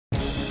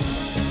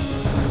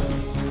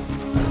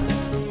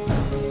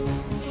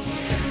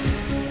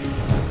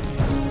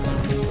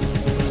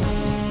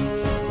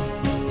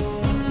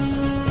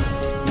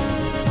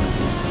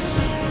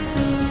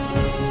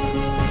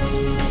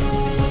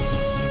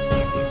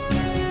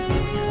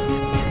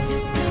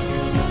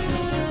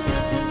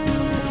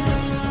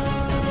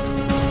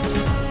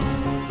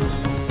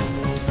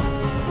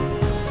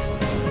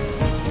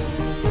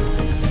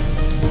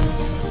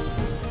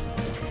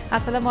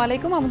আসসালামু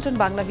আলাইকুম। আমন্ত্রণ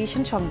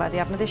বাংলাভিশন সংবাদে।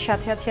 আপনাদের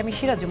সাথে আছি আমি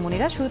সিরাজুম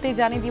মুনিরা। শুরুতেই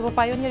জানিয়ে দিব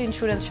পাইওনিয়ার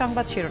ইন্স্যুরেন্স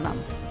সংবাদ শিরোনাম।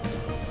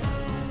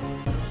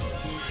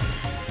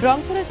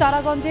 রংপুরের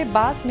তারাগঞ্জে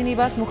বাস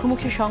মিনিবাস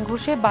মুখোমুখি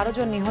সংঘর্ষে 12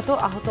 জন নিহত,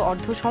 আহত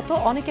অর্ধশত,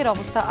 অনেকের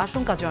অবস্থা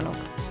আশঙ্কাজনক।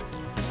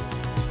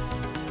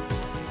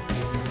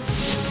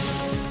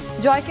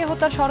 জয়কে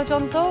হত্যার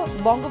ষড়যন্ত্র,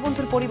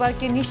 বঙ্গবন্ধুর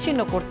পরিবারকে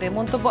নিশ্চিহ্ন করতে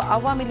মন্তব্য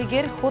আওয়ামী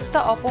লীগের। হত্যা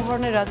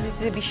অপহরণের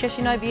রাজনীতিতে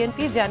বিশ্বাসী নয়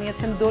বিএনপি,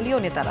 জানিয়েছেন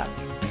দলীয় নেতারা।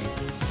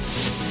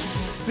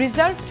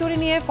 রিজার্ভ চুরি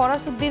নিয়ে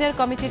ফরাস উদ্দিনের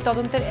কমিটির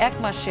তদন্তের 1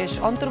 মাস শেষ,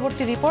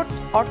 অন্তর্বর্তী রিপোর্ট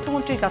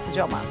অর্থমন্ত্রীর কাছে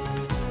জমা।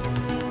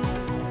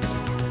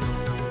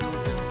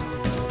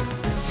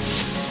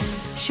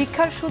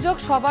 শিক্ষার সুযোগ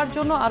সবার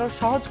জন্য আরও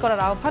সহজ করার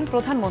আহ্বান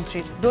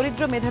প্রধানমন্ত্রীর।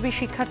 দরিদ্র মেধাবী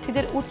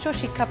শিক্ষার্থীদের উচ্চ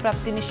শিক্ষা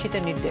প্রাপ্তি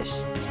নিশ্চিতের নির্দেশ।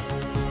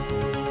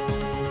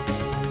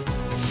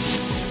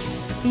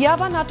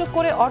 ইয়াবা নাটক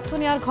করে অর্থ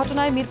নেওয়ার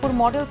ঘটনায় মিরপুর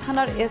মডেল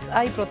থানার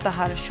এসআই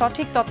প্রত্যাহার।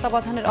 সঠিক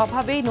তত্ত্বাবধানের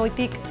অভাবেই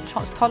নৈতিক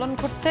স্খলন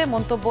ঘটছে,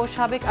 মন্তব্য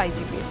সাবেক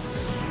আইজিপি।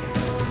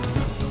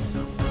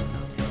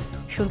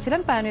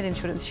 শুনছিলেন পায়োনিয়ার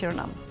ইন্স্যুরেন্স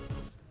শিরোনাম।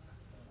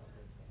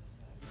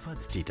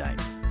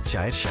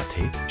 চায়ের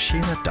সাথে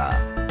সেরাটা।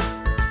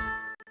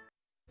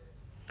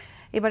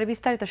 এবারে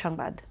বিস্তারিত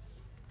সংবাদ।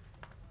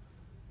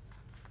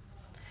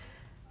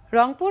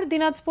 রংপুর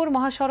দিনাজপুর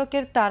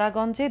মহাসড়কের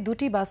তারাগঞ্জে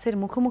 2টি বাসের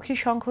মুখোমুখি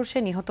সংঘর্ষে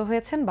নিহত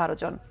হয়েছেন 12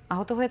 জন,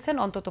 আহত হয়েছেন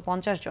অন্তত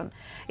 50 জন।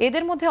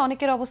 এদের মধ্যে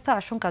অনেকের অবস্থা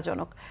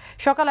আশঙ্কাজনক।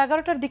 সকাল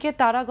 11টার দিকে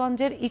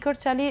তারাগঞ্জের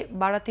ইকরচালি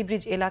বারাতি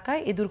ব্রিজ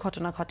এলাকায় এই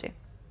দুর্ঘটনা ঘটে।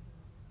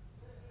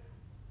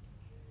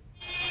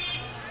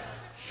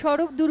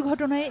 সড়ক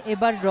দুর্ঘটনায়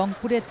এবার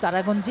রংপুরের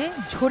তারাগঞ্জে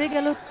ঝরে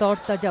গেল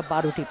তরতাজা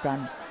 12টি প্রাণ।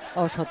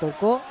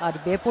 অসতর্ক আর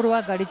বেপরোয়া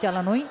গাড়ি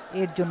চালানোই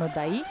এর জন্য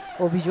দায়ী,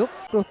 অভিযোগ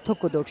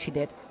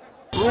প্রত্যক্ষদর্শীদের।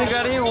 দুই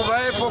গাড়ি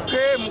উভয়ের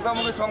পক্ষে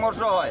মুখোমুখি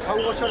সংঘর্ষ হয়।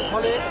 সংঘর্ষের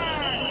ফলে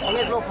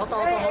অনেক লোক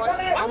হতাহত হয়।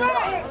 আমরা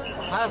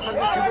ফায়ার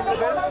সার্ভিস সিভিল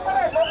ডিফেন্স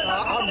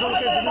 8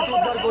 জনকে জীবিত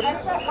উদ্ধার করি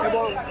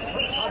এবং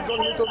 7 জন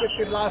মৃত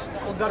ব্যক্তির লাশ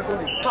উদ্ধার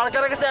করি।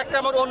 সরকারের কাছে একটা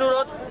আমার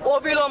অনুরোধ,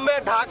 অবিলম্বে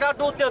ঢাকা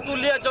টু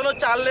তেঁতুলিয়ার জন্য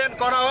 4 লেন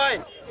করা হয়।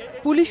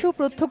 পুলিশ ও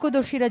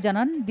প্রত্যক্ষদর্শীরা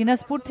জানান,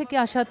 দিনাজপুর থেকে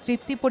আসা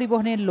তৃপ্তি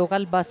পরিবহনের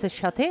লোকাল বাসের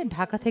সাথে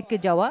ঢাকা থেকে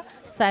যাওয়া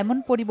সাইমন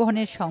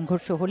পরিবহনের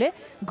সংঘর্ষ হলে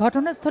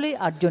ঘটনাস্থলেই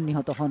 8 জন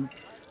নিহত হন।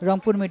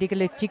 রংপুর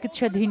মেডিকেলে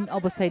চিকিৎসাধীন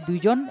অবস্থায় 2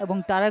 জন এবং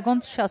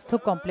তারাগঞ্জ স্বাস্থ্য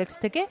কমপ্লেক্স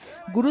থেকে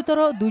গুরুতর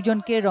 2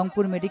 জনকে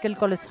রংপুর মেডিকেল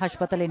কলেজ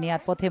হাসপাতালে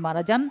নেয়ার পথে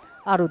মারা যান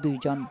আরও 2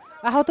 জন।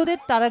 আহতদের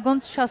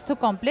তারাগঞ্জ স্বাস্থ্য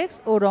কমপ্লেক্স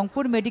ও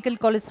রংপুর মেডিকেল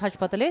কলেজ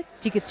হাসপাতালে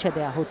চিকিৎসা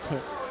দেওয়া হচ্ছে।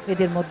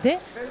 এদের মধ্যে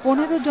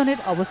 15 জনের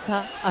অবস্থা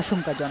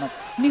আশঙ্কাজনক।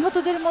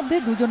 নিহতদের মধ্যে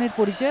 2 জনের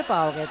পরিচয়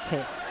পাওয়া গেছে।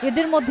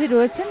 এদের মধ্যে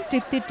রয়েছেন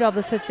তৃপ্তি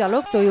ট্রাভেলসের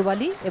চালক তৈয়ব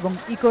আলী এবং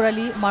ইকর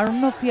আলী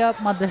মারুন্নফিয়া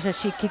মাদ্রাসার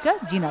শিক্ষিকা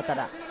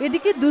জিনাতারা।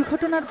 এদিকে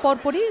দুর্ঘটনার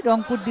পরপরই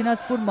রংপুর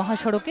দিনাজপুর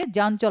মহাসড়কে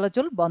যান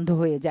চলাচল বন্ধ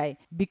হয়ে যায়।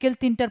 বিকেল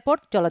 3টার পর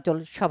চলাচল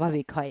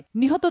স্বাভাবিক হয়।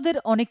 নিহতদের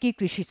অনেকেই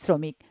কৃষি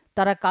শ্রমিক।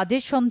 তারা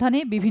কাজের সন্ধানে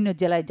বিভিন্ন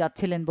জেলায়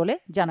যাচ্ছিলেন বলে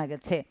জানা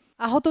গেছে।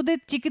 আহতদের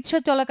চিকিৎসা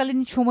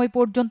চলাকালীন সময়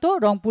পর্যন্ত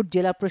রংপুর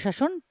জেলা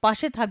প্রশাসন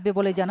পাশে থাকবে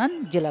বলে জানান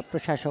জেলা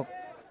প্রশাসক।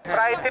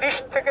 প্রায় 30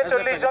 থেকে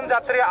 40 জন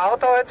যাত্রী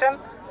আহত হয়েছেন।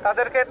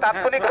 তাদেরকে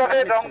তাৎক্ষণিকভাবে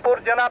রংপুর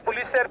জেলা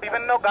পুলিশের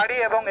বিভিন্ন গাড়ি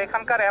এবং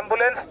এখানকার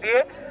অ্যাম্বুলেন্স দিয়ে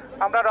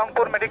আমরা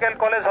রংপুর মেডিকেল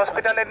কলেজ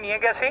হসপিটালে নিয়ে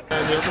গেছি।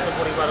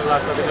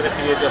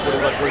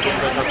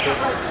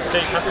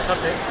 সেই সাথে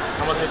সাথে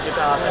আমাদের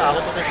যেটা আছে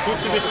আহতদের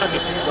সুচিকিৎসা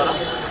নিশ্চিত করা,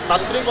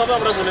 তাৎক্ষণিকভাবে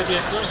আমরা বলে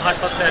দিয়েছিলাম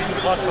হাসপাতালে অ্যাডমিট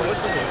হওয়ার সঙ্গে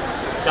সঙ্গে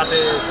যাতে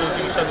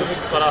সুচিকিৎসা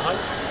নিশ্চিত করা হয়।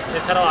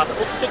 এছাড়াও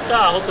প্রত্যেকটা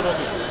আহত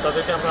রোগী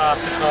তাদেরকে আমরা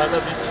আর্থিক সহায়তা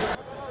দিচ্ছি।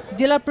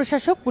 জেলা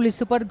প্রশাসক পুলিশ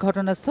সুপার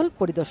ঘটনাস্থল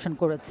পরিদর্শন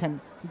করেছেন।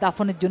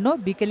 দাফনের জন্য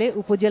বিকেলে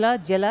উপজেলা,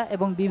 জেলা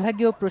এবং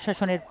বিভাগীয়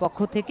প্রশাসনের পক্ষ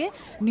থেকে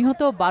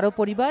নিহত 12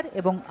 পরিবার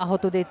এবং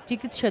আহতদের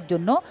চিকিৎসার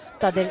জন্য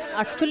তাদের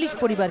 48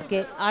 পরিবারকে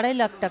 2.5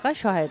 লাখ টাকা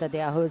সহায়তা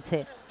দেওয়া হয়েছে।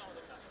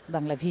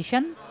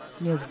 Banglavision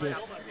news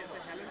desk.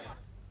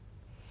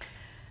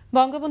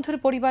 বঙ্গবন্ধুর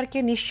পরিবারকে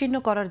নিশ্চিহ্ন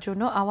করার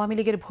জন্য আওয়ামী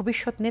লীগের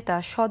ভবিষ্যৎ নেতা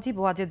সজীব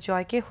ওয়াজেদ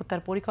জয়কে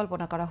হত্যার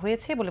পরিকল্পনা করা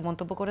হয়েছে বলে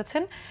মন্তব্য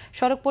করেছেন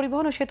সড়ক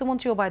পরিবহন ও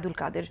সেতুমন্ত্রী ওবায়দুল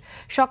কাদের।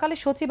 সকালে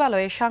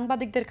সচিবালয়ে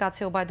সাংবাদিকদের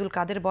কাছে ওবায়দুল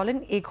কাদের বলেন,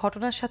 এই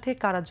ঘটনার সাথে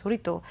কারা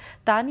জড়িত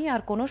তা নিয়ে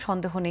আর কোনো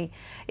সন্দেহ নেই।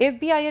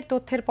 এফবিআই এর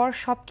তথ্যের পর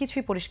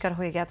সবকিছুই পরিষ্কার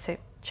হয়ে গেছে।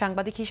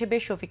 সাংবাদিক হিসেবে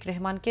শফিক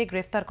রেহমানকে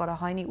গ্রেফতার করা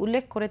হয়নি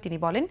উল্লেখ করে তিনি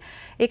বলেন,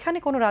 এখানে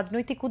কোনো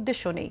রাজনৈতিক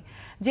উদ্দেশ্য নেই।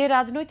 যে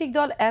রাজনৈতিক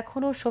দল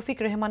এখনও শফিক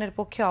রেহমানের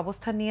পক্ষে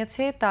অবস্থান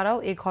নিয়েছে তারাও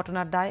এই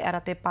ঘটনার দায়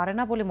এড়াতে পারে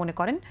না বলে মনে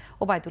করেন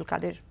ওবায়দুল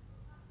কাদের।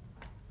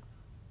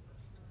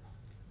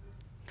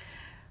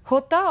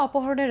 হত্যা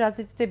অপহরণের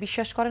রাজনীতিতে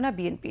বিশ্বাস করে না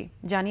বিএনপি,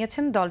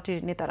 জানিয়েছেন দলটির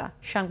নেতারা।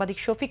 সাংবাদিক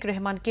শফিক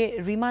রেহমানকে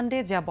রিমান্ডে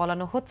যা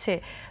বলানো হচ্ছে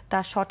তা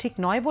সঠিক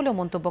নয় বলেও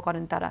মন্তব্য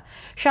করেন তারা।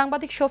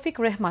 সাংবাদিক শফিক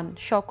রেহমান,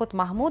 শওকত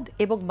মাহমুদ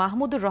এবং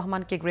মাহমুদুর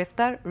রহমানকে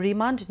গ্রেফতার,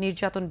 রিমান্ড,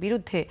 নির্যাতন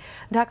বিরুদ্ধে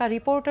ঢাকা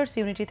রিপোর্টার্স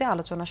ইউনিটিতে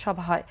আলোচনা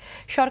সভা হয়।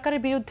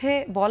 সরকারের বিরুদ্ধে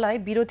বলায়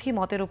বিরোধী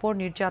মতের উপর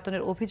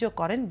নির্যাতনের অভিযোগ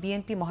করেন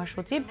বিএনপি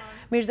মহাসচিব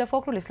মির্জা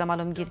ফখরুল ইসলাম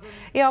আলমগীর।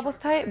 এ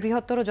অবস্থায়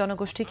বৃহত্তর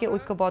জনগোষ্ঠীকে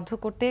ঐক্যবদ্ধ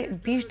করতে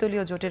 20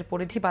 দলীয় জোটের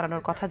পরিধি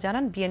বাড়ানোর কথা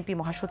জানান বিএনপি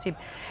মহাসচিব।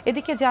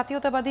 এদিকে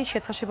জাতীয়তাবাদী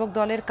স্বেচ্ছাসেবক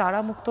দলের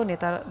কারামুক্ত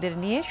নেতাদের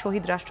নিয়ে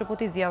শহীদ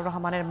রাষ্ট্রপতি জিয়াউর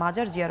রহমানের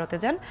মাজার জিয়ারতে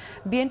যান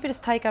বিএনপির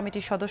স্থায়ী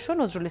কমিটির সদস্য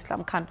নজরুল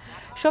ইসলাম খান।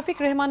 শফিক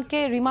রেহমানকে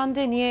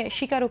রিমান্ডে নিয়ে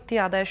স্বীকারোক্তি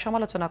আদায়ের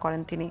সমালোচনা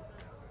করেন তিনি।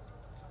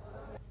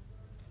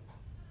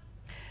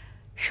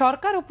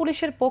 সরকার ও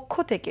পুলিশের পক্ষ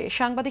থেকে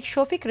সাংবাদিক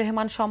শফিক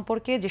রেহমান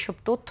সম্পর্কে যেসব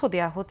তথ্য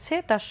দেয়া হচ্ছে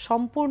তা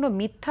সম্পূর্ণ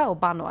মিথ্যা ও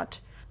বানোয়াট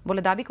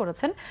বলে দাবি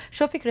করেছেন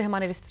শফিক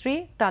রেহমানের স্ত্রী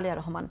তালিয়া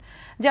রহমান।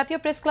 জাতীয়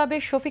প্রেস ক্লাবে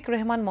শফিক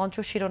রেহমান মঞ্চ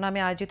শিরোনামে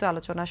আয়োজিত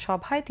আলোচনা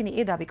সভায় তিনি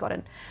এ দাবি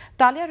করেন।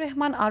 তালিয়া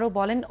রহমান আরও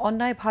বলেন,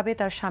 অন্যায়ভাবে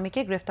তার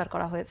স্বামীকে গ্রেফতার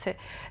করা হয়েছে।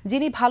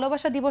 যিনি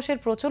ভালোবাসা দিবসের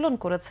প্রচলন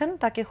করেছেন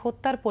তাকে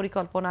হত্যার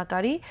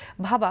পরিকল্পনাকারী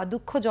ভাবা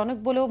দুঃখজনক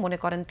বলেও মনে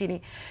করেন তিনি।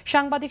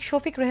 সাংবাদিক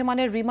শফিক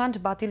রেহমানের রিমান্ড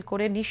বাতিল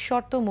করে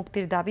নিঃশর্ত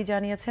মুক্তির দাবি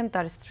জানিয়েছেন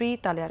তার স্ত্রী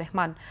তালিয়া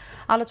রহমান।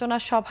 আলোচনা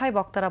সভায়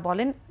বক্তারা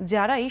বলেন,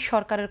 যারাই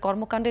সরকারের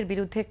কর্মকাণ্ডের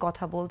বিরুদ্ধে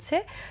কথা বলছে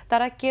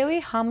তারা কেউই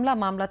হামলা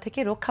মামলা থেকে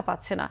রক্ষা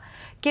পাচ্ছে না,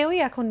 কেউই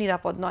এখন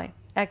নিরাপদ নয়।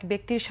 এক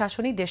ব্যক্তির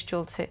শাসনই দেশ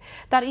চলছে,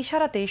 তার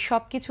ইশারাতেই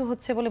সবকিছু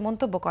হচ্ছে বলে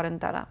মন্তব্য করেন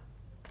তারা।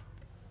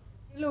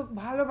 লোক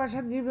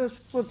ভালোবাসা দিবস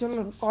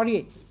প্রচলন করে,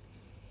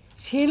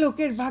 সে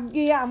লোকের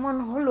ভাগ্যে এমন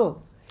হলো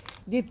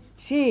যে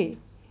সে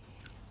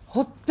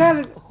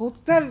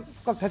হত্যার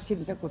কথা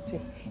চিন্তা করছে।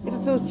 এটা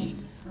তো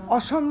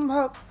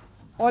অসম্ভব,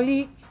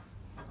 অলীক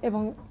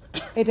এবং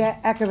এটা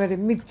একেবারে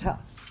মিথ্যা,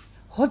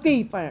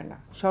 হতেই পারে না।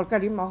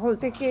 সরকারি মহল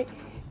থেকে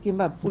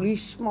কিংবা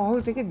পুলিশ মহল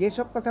থেকে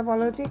যেসব কথা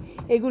বলা হচ্ছে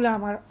এগুলো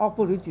আমার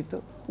অপরিচিত।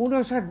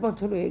 59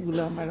 বছরও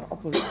এগুলো আমার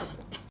অপরিচিত।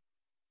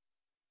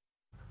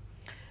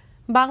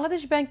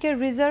 বাংলাদেশ ব্যাংকের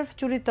রিজার্ভ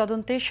চুরির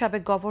তদন্তে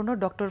সাবেক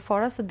গভর্নর ডক্টর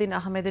ফরাজ উদ্দিন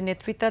আহমেদের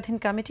নেতৃত্বাধীন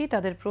কমিটি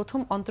তাদের প্রথম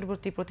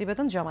অন্তর্বর্তী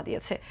প্রতিবেদন জমা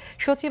দিয়েছে।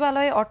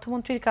 সচিবালয়ে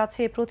অর্থমন্ত্রীর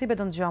কাছে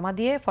প্রতিবেদন জমা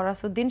দিয়ে ফরাজ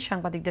উদ্দিন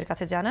সাংবাদিকদের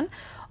কাছে জানান,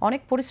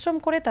 অনেক পরিশ্রম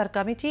করে তার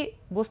কমিটি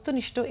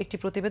বস্তুনিষ্ঠ একটি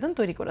প্রতিবেদন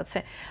তৈরি করেছে,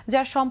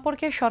 যার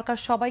সম্পর্কে সরকার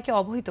সবাইকে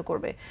অবহিত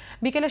করবে।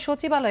 বিকেলে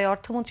সচিবালয়ে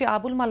অর্থমন্ত্রী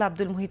আবুল মাল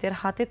আব্দুল মুহিতের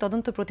হাতে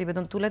তদন্ত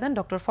প্রতিবেদন তুলে দেন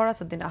ডক্টর ফরাজ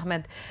উদ্দিন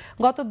আহমেদ।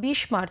 গত 20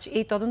 মার্চ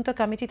এই তদন্ত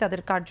কমিটি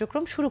তাদের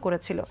কার্যক্রম শুরু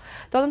করেছিল।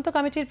 তদন্ত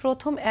কমিটির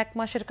প্রথম এক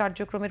মাসের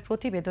কার্যক্রমের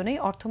প্রতিবেদনে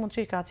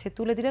অর্থমন্ত্রীর কাছে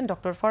তুলে দিলেন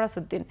ডক্টর ফরাজ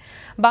উদ্দিন।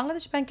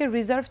 বাংলাদেশ ব্যাংকের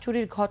রিজার্ভ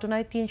চুরির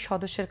ঘটনায় 3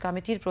 সদস্যের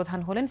কমিটির প্রধান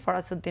হলেন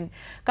ফরাজ উদ্দিন।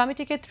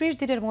 কমিটিকে 30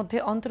 দিনের মধ্যে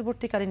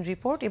অন্তর্বর্তীকালীন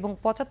রিপোর্ট এবং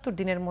 75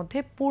 দিনের মধ্যে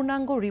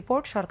পূর্ণাঙ্গ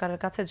রিপোর্ট সরকারের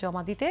কাছে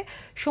জমা দিতে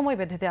সময়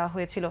বেঁধে দেওয়া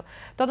হয়েছিল।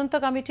 তদন্ত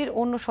কমিটির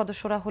অন্য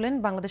সদস্যরা হলেন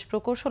বাংলাদেশ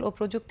প্রকৌশল ও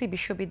প্রযুক্তি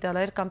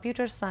বিশ্ববিদ্যালয়ের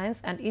কম্পিউটার সায়েন্স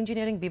অ্যান্ড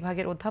ইঞ্জিনিয়ারিং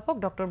বিভাগের অধ্যাপক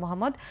ডক্টর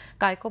মোহাম্মদ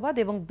কায়কোবাদ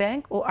এবং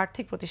ব্যাংক ও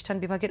আর্থিক প্রতিষ্ঠান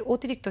বিভাগের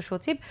অতিরিক্ত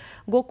সচিব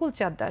গোকুল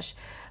চাঁদ দাস।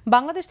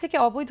 বাংলাদেশ থেকে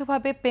অবৈধভাবে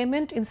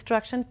পেমেন্ট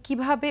ইনস্ট্রাকশন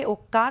কিভাবে ও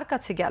কার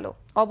কাছে গেল,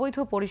 অবৈধ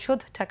পরিশোধ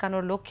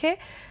ঠেকানোর লক্ষ্যে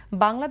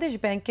বাংলাদেশ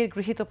ব্যাংকের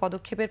গৃহীত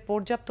পদক্ষেপের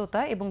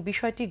পর্যাপ্ততা এবং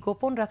বিষয়টি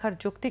গোপন রাখার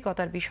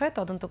যৌক্তিকতার বিষয়ে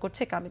তদন্ত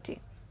করছে কমিটি।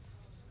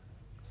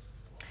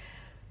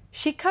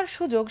 শিক্ষার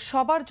সুযোগ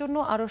সবার জন্য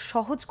আরও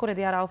সহজ করে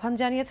দেওয়ার আহ্বান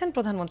জানিয়েছেন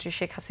প্রধানমন্ত্রী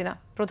শেখ হাসিনা।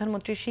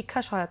 প্রধানমন্ত্রীর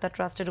শিক্ষা সহায়তা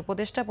ট্রাস্টের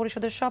উপদেষ্টা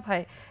পরিষদের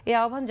সভায় এ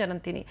আহ্বান জানান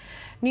তিনি।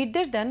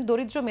 নির্দেশ দেন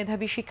দরিদ্র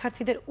মেধাবী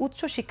শিক্ষার্থীদের উচ্চ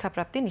শিক্ষা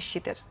প্রাপ্তি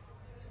নিশ্চিতের।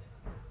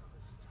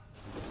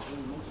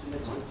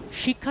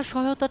 শিক্ষা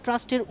সহায়তা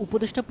ট্রাস্টের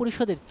উপদেষ্টা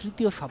পরিষদের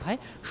তৃতীয় সভায়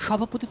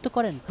সভাপতিত্ব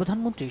করেন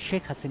প্রধানমন্ত্রী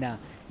শেখ হাসিনা।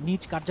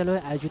 নিজ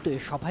কার্যালয়ে আয়োজিত এ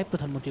সভায়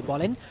প্রধানমন্ত্রী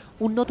বলেন,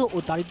 উন্নত ও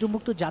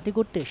দারিদ্র্যমুক্ত জাতি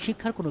গড়তে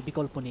শিক্ষার কোনো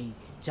বিকল্প নেই।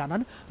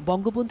 জানান,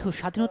 বঙ্গবন্ধু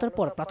স্বাধীনতার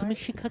পর প্রাথমিক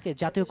শিক্ষাকে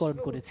জাতীয়করণ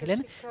করেছিলেন।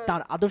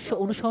 তার আদর্শ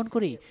অনুসরণ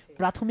করেই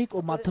প্রাথমিক ও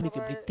মাধ্যমিক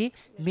বৃত্তি,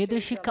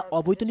 মেয়েদের শিক্ষা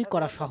অবৈতনিক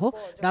করা সহ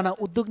নানা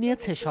উদ্যোগ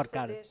নিয়েছে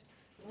সরকার।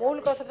 মূল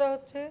কথাটা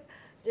হচ্ছে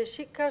যে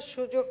শিক্ষার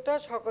সুযোগটা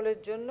সকলের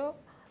জন্য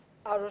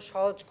আরো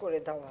সহজ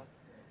করে দেওয়া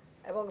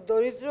এবং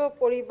দরিদ্র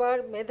পরিবার,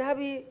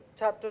 মেধাবী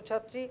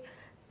ছাত্রছাত্রী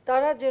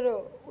তারা যেন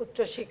উচ্চ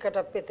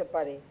শিক্ষাটা পেতে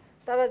পারে,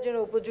 তারা যেন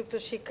উপযুক্ত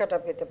শিক্ষাটা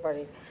পেতে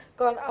পারে।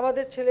 কারণ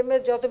আমাদের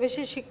ছেলেমেয়ে যত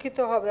বেশি শিক্ষিত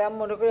হবে, আমি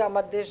মনে করি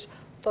আমার দেশ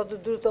তত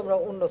দ্রুত আমরা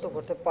উন্নত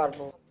করতে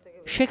পারবো।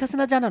 শেখ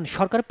হাসিনা জানান,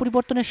 সরকার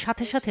পরিবর্তনের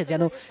সাথে সাথে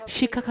যেন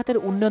শিক্ষা খাতের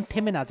উন্নয়ন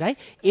থেমে না যায়,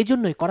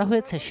 এজন্যই করা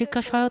হয়েছে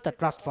শিক্ষা সহায়তা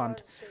ট্রাস্ট ফান্ড।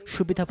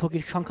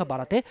 সুবিধাভোগীর সংখ্যা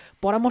বাড়াতে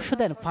পরামর্শ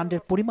দেন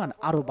ফান্ডের পরিমাণ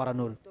আরও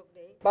বাড়ানোর।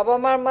 বাবা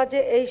মার মাঝে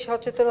এই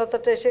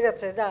সচেতনতাটা এসে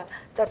গেছে, না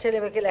তার ছেলে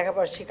মেয়েকে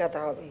লেখাপড়া শেখাতে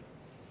হবে,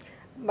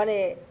 মানে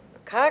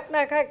খাক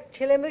না খাক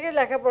ছেলে মেয়েকে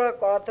লেখাপড়া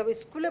করাতে হবে,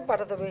 স্কুলে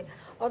পাঠাতে হবে।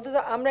 অন্তত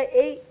আমরা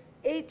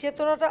এই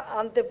চেতনাটা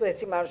আনতে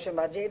পেরেছি মানুষের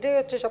মাঝে, এটাই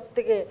হচ্ছে সব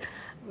থেকে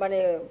মানে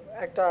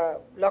একটা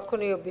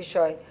লক্ষণীয়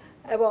বিষয়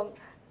এবং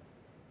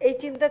এই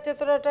চিন্তা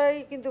চেতনাটাই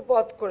কিন্তু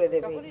পথ করে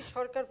দেবে।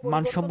 সরকার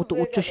মানসম্মত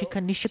উচ্চশিক্ষা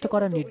নিশ্চিত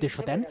করার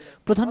নির্দেশও দেন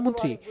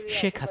প্রধানমন্ত্রী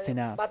শেখ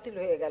হাসিনা। বাতিল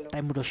হয়ে গেল।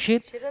 তাইমুর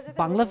রশিদ,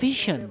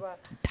 বাংলাভিশন,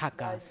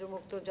 ঢাকা।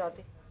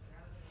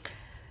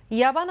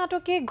 ইয়াবা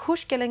নাটকে ঘুষ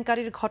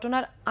কেলেঙ্কারির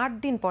ঘটনার 8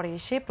 দিন পরে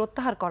এসে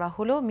প্রত্যাহার করা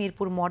হলো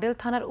মিরপুর মডেল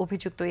থানার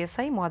অভিযুক্ত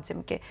এসআই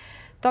মোয়াজ্জেমকে।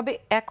 তবে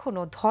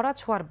এখনও ধরা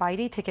ছোঁয়ার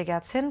বাইরেই থেকে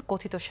গেছেন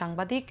কথিত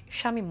সাংবাদিক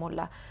শামীম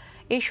মোল্লা।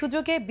 এই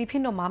সুযোগে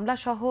বিভিন্ন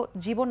মামলাসহ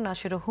জীবন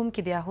নাশেরও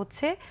হুমকি দেয়া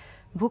হচ্ছে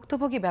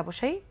ভুক্তভোগী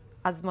ব্যবসায়ী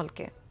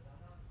আজমলকে।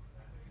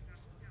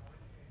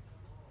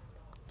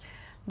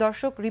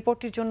 দর্শক,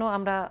 রিপোর্টটির জন্য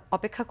আমরা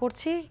অপেক্ষা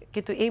করছি,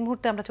 কিন্তু এই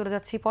মুহূর্তে আমরা চলে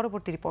যাচ্ছি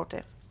পরবর্তী রিপোর্টে।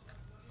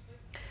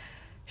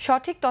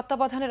 সঠিক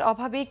তত্ত্বাবধানের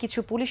অভাবে কিছু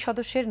পুলিশ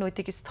সদস্যের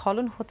নৈতিক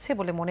স্খলন হচ্ছে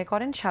বলে মনে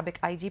করেন সাবেক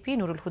আইজিপি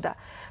নুরুল হুদা।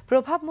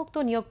 প্রভাবমুক্ত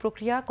নিয়োগ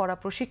প্রক্রিয়া, কড়া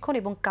প্রশিক্ষণ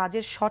এবং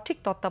কাজের সঠিক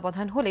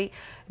তত্ত্বাবধান হলেই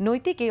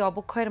নৈতিক এই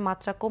অবক্ষয়ের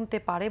মাত্রা কমতে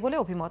পারে বলে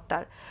অভিমত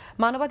তার।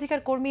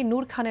 মানবাধিকার কর্মী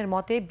নূর খানের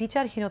মতে,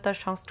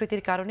 বিচারহীনতার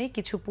সংস্কৃতির কারণে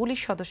কিছু পুলিশ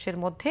সদস্যের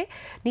মধ্যে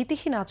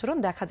নীতিহীন আচরণ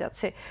দেখা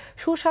যাচ্ছে।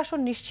 সুশাসন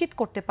নিশ্চিত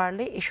করতে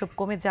পারলে এসব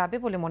কমে যাবে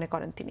বলে মনে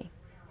করেন তিনি।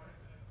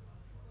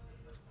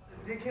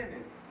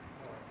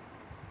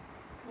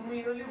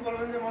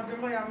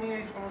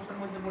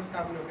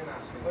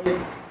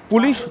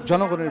 পুলিশ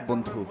জনগণের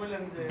বন্ধু।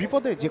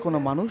 বিপদে যে কোনো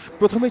মানুষ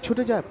প্রথমে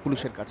ছুটে যায়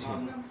পুলিশের কাছে।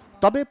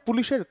 তবে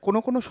পুলিশের কোনো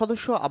কোনো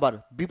সদস্য আবার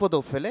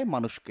বিপদেও ফেলে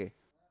মানুষকে।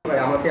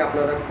 আমাকে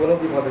আপনারা কোনো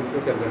বিপদে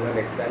ফেলবেন না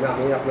নেক্সট টাইম,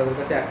 আমি আপনাদের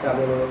কাছে একটা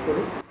অনুরোধ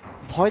করি।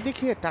 ভয়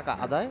দেখিয়ে টাকা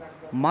আদায়,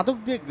 মাদক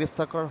দিয়ে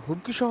গ্রেফতার করার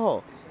হুমকি সহ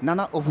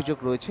নানা অভিযোগ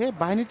রয়েছে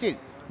বাহিনীটির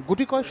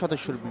গুটিকয়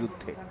সদস্যের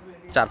বিরুদ্ধে।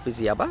 4 পিস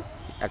ইয়াবা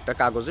একটা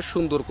কাগজে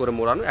সুন্দর করে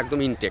মোড়ানো, একদম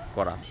ইনটেক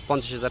করা,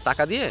 50,000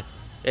 টাকা দিয়ে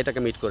এটাকে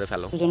মিট করে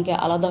ফেলো। দুজনকে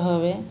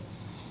আলাদাভাবে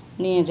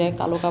নিয়ে যায়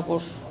কালো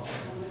কাপড়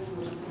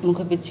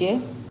মুখে পিছিয়ে।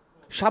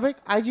 সাবেক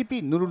আইজিপি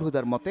নুরুল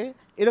হুদার মতে,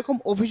 এরকম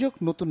অভিযোগ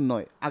নতুন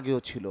নয়, আগেও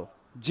ছিল।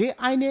 যে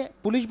আইনে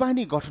পুলিশ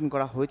বাহিনী গঠন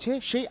করা হয়েছে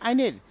সেই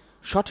আইনের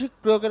সঠিক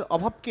প্রয়োগের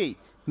অভাবকেই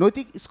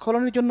নৈতিক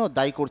স্খলনের জন্য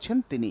দায়ী করছেন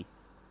তিনি।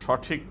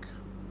 সঠিক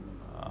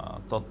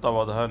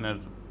তত্ত্বাবধানের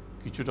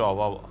কিছুটা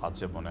অভাব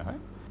আছে মনে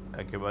হয়।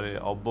 একেবারে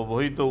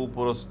অব্যবহিত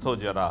উপরস্থ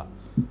যারা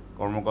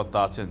কর্মকর্তা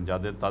আছেন,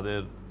 তাদের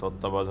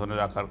তত্ত্বাবধানে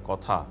রাখার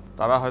কথা,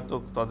 তারা হয়তো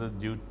তাদের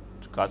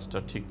কাজটা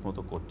ঠিক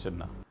মতো করছেন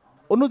না।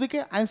 অন্যদিকে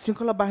আইন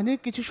শৃঙ্খলা বাহিনীর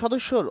কিছু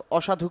সদস্যর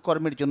অসাধু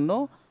কর্মের জন্য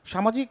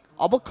সামাজিক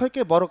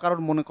অবক্ষয়কে বড় কারণ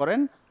মনে করেন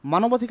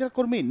মানবাধিকার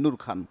কর্মী নূর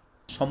খান।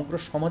 সমগ্র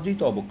সমাজেই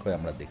তো অবক্ষয়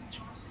আমরা দেখছি,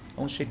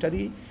 এবং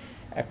সেটারই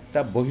একটা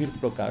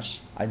বহিঃপ্রকাশ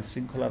আইন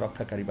শৃঙ্খলা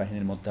রক্ষাকারী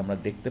বাহিনীর মধ্যে আমরা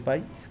দেখতে পাই।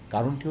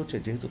 কারণটি হচ্ছে,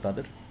 যেহেতু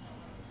তাদের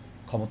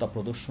ক্ষমতা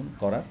প্রদর্শন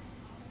করার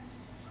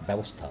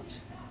ব্যবস্থা আছে,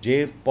 যে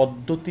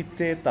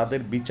পদ্ধতিতে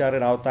তাদের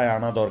বিচারের আওতায়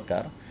আনা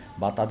দরকার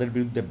বা তাদের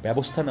বিরুদ্ধে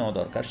ব্যবস্থা নেওয়া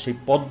দরকার, সেই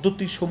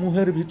পদ্ধতি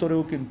সমূহের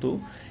ভিতরেও কিন্তু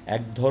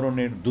এক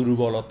ধরনের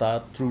দুর্বলতা,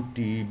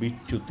 ত্রুটি,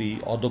 বিচ্যুতি,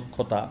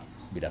 অদক্ষতা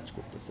বিরাজ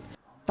করতেছে।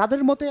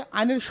 তাদের মতে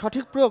আইনের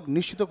সঠিক প্রয়োগ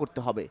নিশ্চিত করতে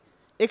হবে।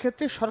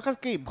 এক্ষেত্রে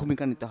সরকারকেই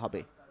ভূমিকা নিতে হবে।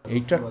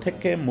 এইটার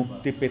থেকে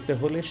মুক্তি পেতে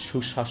হলে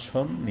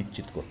সুশাসন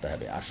নিশ্চিত করতে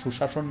হবে, আর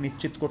সুশাসন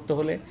নিশ্চিত করতে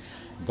হলে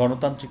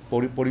গণতান্ত্রিক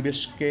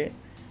পরিবেশকে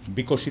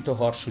বিকশিত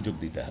হওয়ার সুযোগ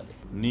দিতে হবে।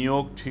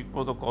 নিয়োগ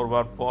ঠিকমতো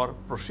করবার পর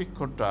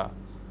প্রশিক্ষণটা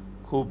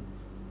খুব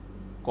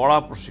কড়া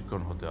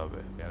প্রশিক্ষণ হতে হবে।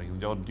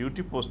 যখন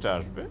ডিউটি পোস্টে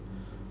আসবে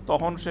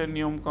তখন সে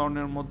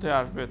নিয়মকানুনের মধ্যে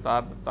আসবে,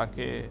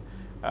 তাকে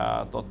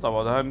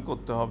তত্ত্বাবধান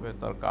করতে হবে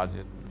তার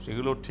কাজে।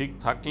 সেগুলো ঠিক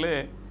থাকলে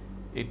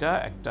এটা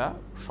একটা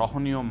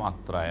সহনীয়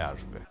মাত্রায়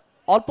আসবে।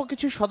 অল্প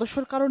কিছু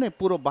সদস্যর কারণে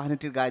পুরো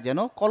বাহিনীটির গায়ে যেন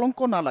কলঙ্ক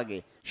না লাগে,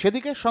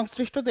 সেদিকে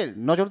সংশ্লিষ্টদের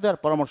নজর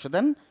দেওয়ার পরামর্শ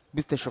দেন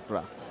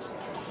বিশ্লেষকরা।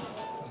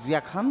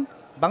 জিয়া খান,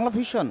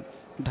 বাংলাভিশন,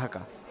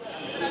 ঢাকা।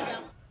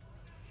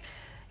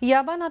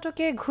 ইয়াবা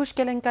নাটকে ঘুষ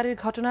কেলেঙ্কারির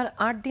ঘটনার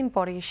 8 দিন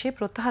পরে এসে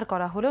প্রত্যাহার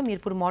করা হলো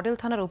মিরপুর মডেল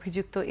থানার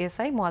অভিযুক্ত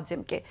এসআই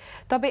মোয়াজ্জেমকে।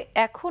 তবে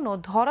এখনও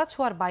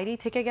ধরাছোঁয়ার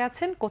বাইরেই থেকে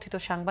গেছেন কথিত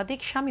সাংবাদিক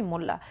শামীম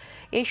মোল্লা।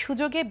 এই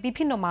সুযোগে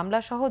বিভিন্ন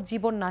মামলাসহ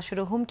জীবন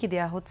নাশেরও হুমকি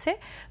দেওয়া হচ্ছে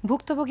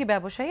ভুক্তভোগী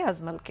ব্যবসায়ী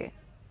আজমলকে।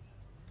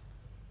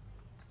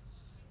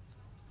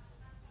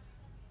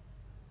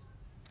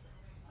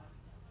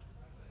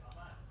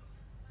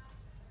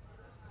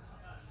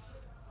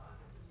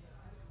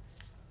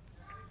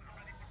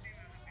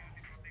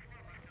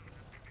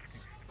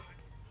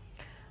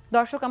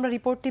 দর্শক, আমরা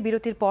রিপোর্টটি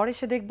বিরতির পর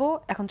এসে দেখব।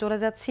 এখন চলে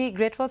যাচ্ছি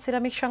গ্রেট ওয়াল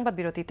সিরামিক সংবাদ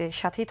বিরতিতে।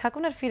 সাথেই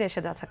থাকুন আর ফিরে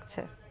এসে যা থাকছে।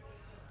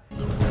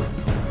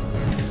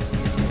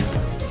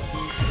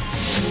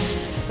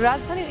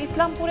 রাজধানীর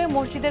ইসলামপুরে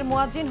মসজিদের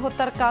মুয়াজ্জিন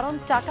হত্যার কারণ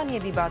টাকা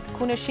নিয়ে বিবাদ।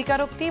 খুনের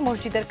স্বীকারোক্তি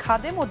মসজিদের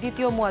খাদেম ও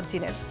দ্বিতীয়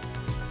মুয়াজ্জিনের।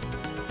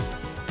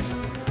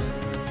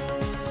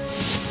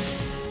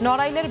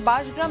 নড়াইলের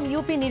বাঁশগ্রাম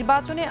ইউপি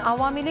নির্বাচনে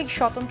আওয়ামী লীগ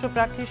স্বতন্ত্র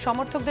প্রার্থীর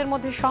সমর্থকদের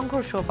মধ্যে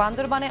সংঘর্ষ।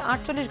 বান্দরবানে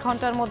 48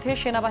 ঘণ্টার মধ্যে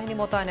সেনাবাহিনী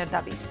মোতায়েনের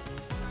দাবি।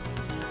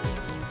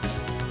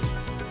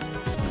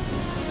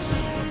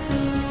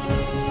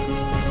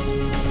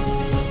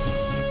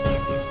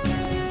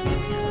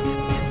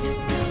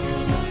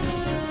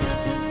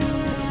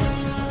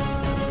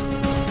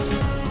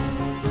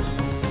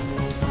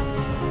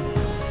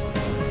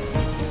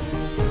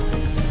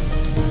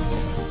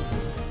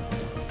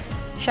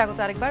 স্বাগত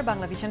আরেকবার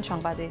বাংলাভিশন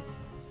সংবাদে।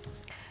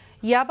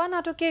 ইয়াবা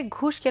নাটকে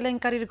ঘুষ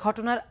কেলেঙ্কারির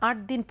ঘটনার 8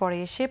 দিন পরে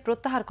এসে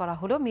প্রত্যাহার করা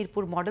হলো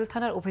মিরপুর মডেল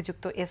থানার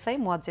অভিযুক্ত এসআই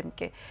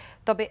মোয়াজ্জেমকে।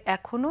 তবে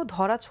এখনও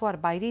ধরাছোঁয়ার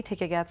বাইরেই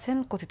থেকে গেছেন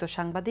কথিত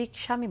সাংবাদিক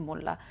শামীম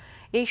মোল্লা।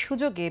 এই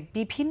সুযোগে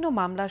বিভিন্ন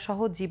মামলাসহ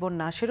জীবন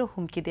নাশেরও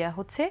হুমকি দেওয়া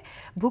হচ্ছে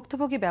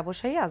ভুক্তভোগী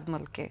ব্যবসায়ী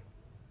আজমলকে।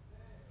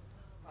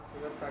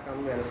 5,000 টাকা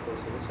আমি ম্যানেজ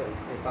করছি, বুঝছেন?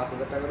 এই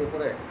 5,000 টাকার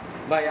উপরে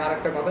ভাই আর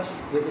একটা কথা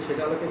যদি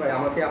সেটা হলো কি ভাই,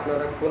 আমাকে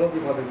আপনারা কোনো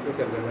বিপদে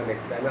ফেলবেন না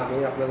নেক্সট টাইম, আমি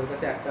আপনাদের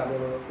কাছে একটা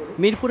অনুরোধ করি।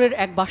 মিরপুরের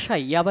এক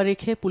বাসায় ইয়াবা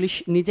রেখে পুলিশ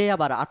নিজেই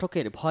আবার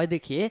আটকের ভয়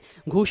দেখিয়ে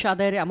ঘুষ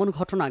আদায়ের এমন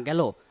ঘটনা গেল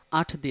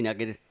 8 দিন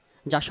আগের,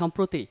 যা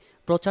সম্প্রতি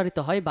প্রচারিত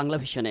হয়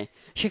বাংলাভিশনে।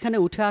 সেখানে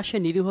উঠে আসে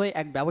নিরীহ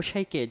এক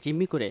ব্যবসায়ীকে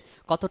জিম্মি করে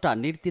কতটা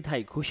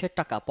নির্দ্বিধায় ঘুষের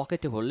টাকা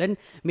পকেটে ভরলেন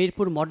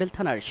মিরপুর মডেল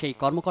থানার সেই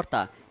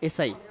কর্মকর্তা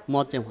এসআই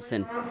মোয়াজ্জেম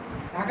হোসেন।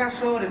 ঢাকা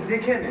শহরে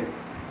যেখানে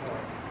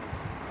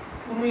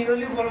তুমি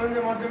বলবেন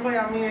যে মোয়াজ্জেম ভাই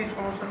আমি এই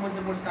সমস্যার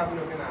মধ্যে পড়ছি, আপনি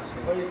ওখানে আসেন।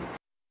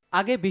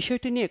 আগে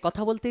বিষয়টি নিয়ে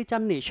কথা বলতেই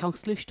চাননি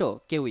সংশ্লিষ্ট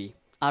কেউই।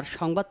 আর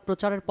সংবাদ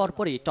প্রচারের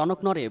পরপরই টনক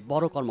নড়ে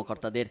বড়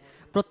কর্মকর্তাদের।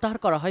 প্রত্যাহার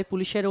করা হয়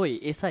পুলিশের ওই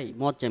এসআই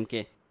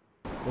মোয়াজ্জেমকে।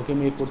 ওকে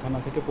মিরপুর থানা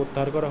থেকে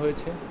প্রত্যাহার করা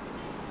হয়েছে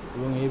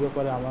এবং এই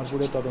ব্যাপারে আমার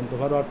উপরে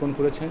তদন্তভারও অর্পণ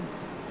করেছেন।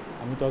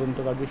 আমি তদন্ত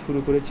কার্য শুরু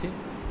করেছি,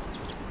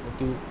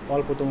 অতি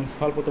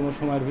স্বল্পতম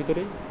সময়ের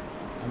ভিতরেই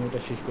আমি এটা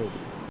শেষ করে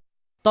দিই।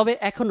 তবে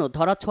এখনও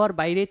ধরাছোঁয়ার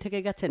বাইরেই থেকে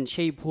গেছেন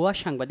সেই ভুয়া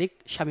সাংবাদিক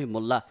শামীম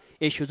মোল্লা।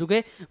 এই সুযোগে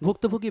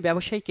ভুক্তভোগী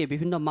ব্যবসায়ীকে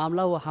বিভিন্ন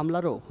মামলা ও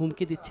হামলারও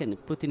হুমকি দিচ্ছেন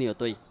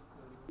প্রতিনিয়তই।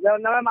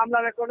 নামে মামলা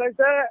রেকর্ড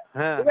হয়েছে,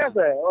 ঠিক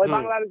আছে, ওই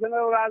বাংলাদেশের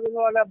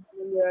ওরা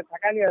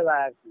টাকা নিয়ে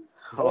যায় আর কি।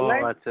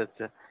 আচ্ছা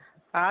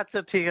আচ্ছা,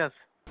 ঠিক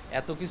আছে।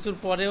 এত কিছুর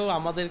পরেও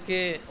আমাদেরকে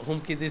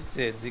হুমকি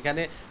দিচ্ছে,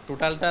 যেখানে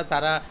টোটালটা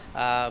তারা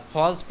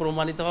ফলস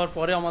প্রমাণিত হওয়ার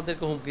পরেও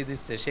আমাদেরকে হুমকি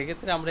দিচ্ছে।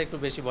 সেক্ষেত্রে আমরা একটু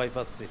বেশি ভয়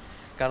পাচ্ছি,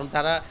 কারণ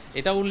তারা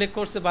এটা উল্লেখ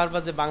করছে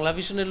বারবার যে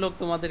বাংলাভিশনের লোক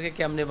তোমাদেরকে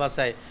কেমনে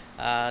বাঁচায়,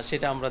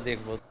 সেটা আমরা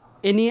দেখব।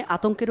 এ নিয়ে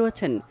আতঙ্কে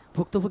রয়েছেন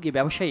ভুক্তভোগী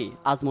ব্যবসায়ী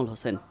আজমল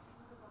হোসেন।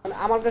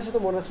 আমার কাছে তো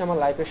মনে হচ্ছে আমার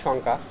লাইফের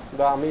শঙ্কা,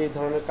 বা আমি এই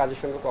ধরনের কাজের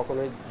সঙ্গে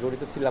কখনোই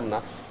জড়িত ছিলাম না।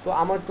 তো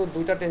আমার তো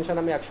দুইটা টেনশন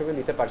আমি একসঙ্গে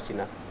নিতে পারছি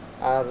না।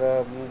 আর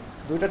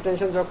দুইটা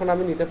টেনশন যখন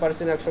আমি নিতে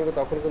পারছি না একসঙ্গে,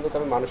 তখন কিন্তু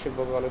আমি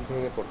মানসিকভাবে অনেক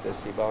ভেঙে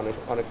পড়তেছি বা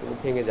অনেক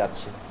ভেঙে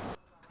যাচ্ছি।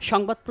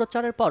 সংবাদ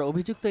প্রচারের পর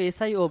অভিযুক্ত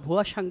এসআই ও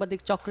ভুয়া সাংবাদিক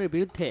চক্রের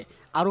বিরুদ্ধে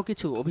আরও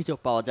কিছু অভিযোগ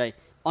পাওয়া যায়।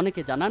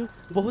 অনেকে জানান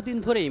বহুদিন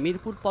ধরেই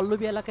মিরপুর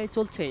পল্লবী এলাকায়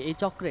চলছে এই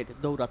চক্রের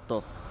দৌরাত্ম্য।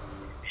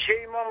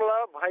 সেই মামলা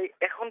ভাই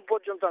এখন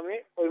পর্যন্ত আমি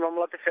ওই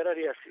মামলাতে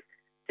ফেরারি আছি,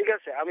 ঠিক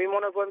আছে। আমি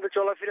মনে করেন যে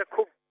চলাফেরা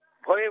খুব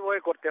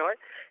ভয়ে করতে হয়,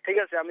 ঠিক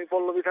আছে। আমি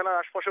পল্লবী থানার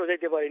আশপাশেও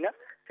যাইতে পারি না,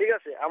 ঠিক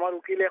আছে। আমার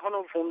উকিল এখনো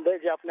ফোন দেয়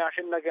যে আপনি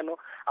আসেন না কেন,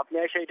 আপনি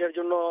এসে এটার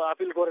জন্য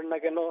আপিল করেন না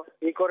কেন,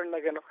 করেন না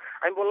কেন।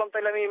 আমি বললাম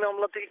তাহলে আমি এই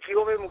মামলা থেকে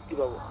কিভাবে মুক্তি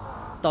পাবো।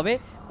 তবে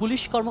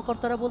পুলিশ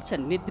কর্মকর্তারা বলছেন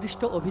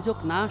নির্দিষ্ট অভিযোগ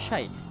না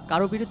আসায়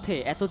কারো বিরুদ্ধে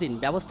এতদিন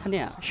ব্যবস্থা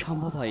নেওয়া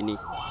সম্ভব হয়নি।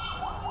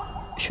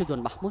 সুজন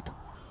মাহমুদ,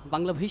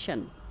 বাংলাভিশন,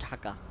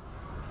 ঢাকা।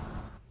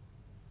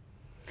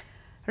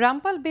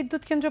 রামপাল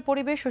বিদ্যুৎ কেন্দ্র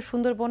পরিবেশ ও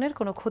সুন্দরবনের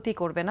কোনো ক্ষতি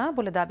করবে না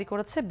বলে দাবি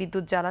করেছে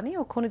বিদ্যুৎ জ্বালানি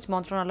ও খনিজ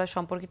মন্ত্রণালয়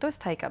সম্পর্কিত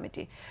স্থায়ী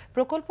কমিটি।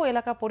 প্রকল্প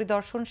এলাকা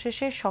পরিদর্শন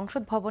শেষে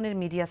সংসদ ভবনের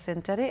মিডিয়া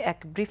সেন্টারে এক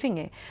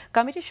ব্রিফিংয়ে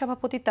কমিটির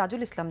সভাপতি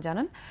তাজুল ইসলাম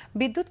জানান,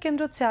 বিদ্যুৎ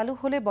কেন্দ্র চালু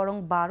হলে বরং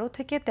 12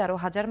 থেকে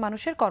 13,000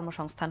 মানুষের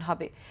কর্মসংস্থান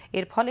হবে।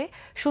 এর ফলে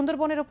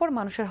সুন্দরবনের ওপর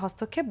মানুষের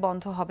হস্তক্ষেপ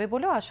বন্ধ হবে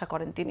বলেও আশা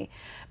করেন তিনি।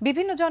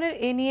 বিভিন্ন জনের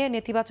এ নিয়ে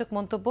নেতিবাচক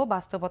মন্তব্য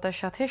বাস্তবতার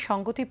সাথে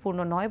সঙ্গতিপূর্ণ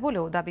নয়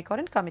বলেও দাবি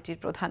করেন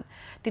কমিটির প্রধান।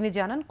 তিনি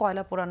জানান,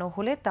 কয়লা পোড়ানো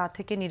হলে তা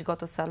থেকে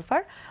নির্গত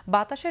সালফার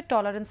বাতাসের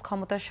টলারেন্স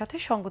ক্ষমতার সাথে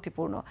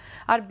সঙ্গতিপূর্ণ।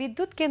 আর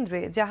বিদ্যুৎ কেন্দ্রে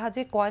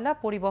জাহাজে কয়লা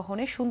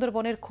পরিবহনে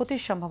সুন্দরবনের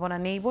ক্ষতির সম্ভাবনা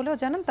নেই বলেও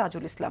জানান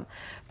তাজুল ইসলাম।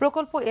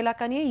 প্রকল্প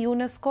এলাকা নিয়ে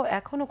ইউনেস্কো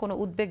এখনও কোনো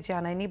উদ্বেগ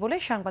জানায়নি বলে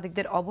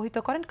সাংবাদিকদের অবহিত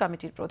করেন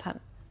কমিটির প্রধান।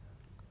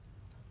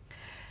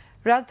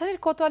 রাজধানীর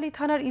কোতোয়ালি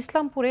থানার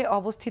ইসলামপুরে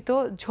অবস্থিত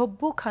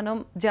ঝব্বু খানম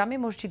জামে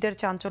মসজিদের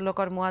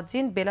চাঞ্চল্যকর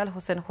মুয়াজ্জিন বেলাল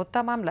হোসেন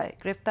হত্যা মামলায়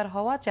গ্রেফতার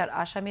হওয়া 4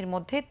 আসামির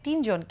মধ্যে 3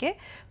 জনকে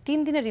 3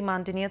 দিনের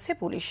রিমান্ডে নিয়েছে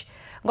পুলিশ।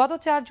 গত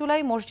 4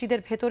 জুলাই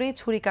মসজিদের ভেতরেই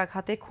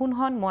ছুরিকাঘাতে খুন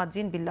হন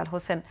মুয়াজ্জিন বিল্লাল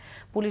হোসেন।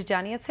 পুলিশ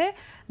জানিয়েছে,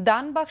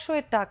 দান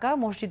বাক্সের টাকা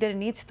মসজিদের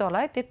নিচ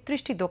তলায়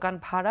 33টি দোকান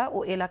ভাড়া ও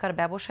এলাকার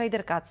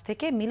ব্যবসায়ীদের কাছ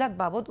থেকে মিলাদ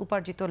বাবদ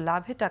উপার্জিত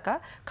লাভে টাকা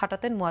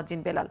খাটাতেন মুয়াজ্জিন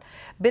বেলাল।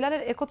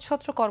 বেলালের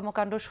একচ্ছত্র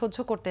কর্মকাণ্ড সহ্য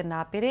করতে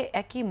না পেরে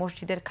একই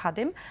মসজিদের খাদেম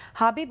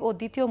হাবিব ও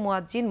দ্বিতীয়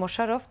মুয়াজ্জিন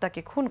মোশাররফ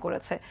তাকে খুন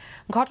করেছে।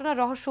 ঘটনার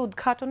রহস্য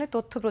উদ্ঘাটনে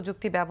তথ্য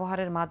প্রযুক্তি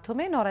ব্যবহারের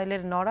মাধ্যমে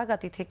নড়াইলের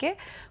নড়াগাতি থেকে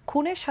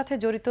খুনের সাথে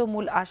জড়িত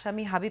মূল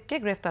আসামি হাবিবকে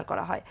গ্রেফতার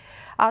করা হয়।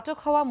 আটক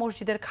হওয়া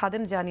মসজিদের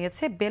খাদেম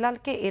জানিয়েছে,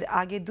 বেলালকে এর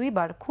আগে 2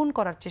 বার খুন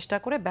করার চেষ্টা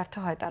করে ব্যর্থ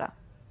হয় তারা।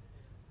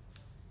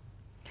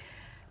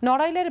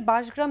 নড়াইলের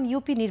বাঁশগ্রাম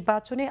ইউপি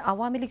নির্বাচনে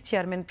আওয়ামী লীগ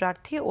চেয়ারম্যান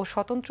প্রার্থী ও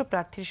স্বতন্ত্র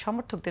প্রার্থীর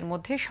সমর্থকদের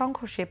মধ্যে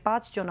সংঘর্ষে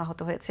 5 জন আহত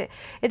হয়েছে।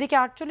 এদিকে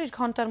 48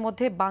 ঘণ্টার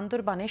মধ্যে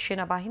বান্দরবানে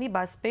সেনাবাহিনী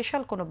বা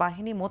স্পেশাল কোনো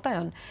বাহিনী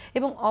মোতায়েন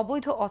এবং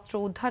অবৈধ অস্ত্র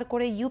উদ্ধার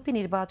করে ইউপি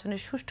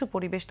নির্বাচনের সুষ্ঠু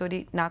পরিবেশ তৈরি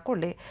না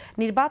করলে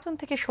নির্বাচন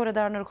থেকে সরে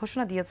দাঁড়ানোর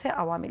ঘোষণা দিয়েছে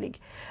আওয়ামী লীগ।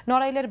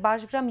 নড়াইলের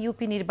বাঁশগ্রাম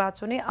ইউপি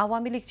নির্বাচনে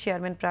আওয়ামী লীগ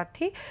চেয়ারম্যান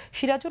প্রার্থী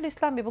সিরাজুল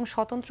ইসলাম এবং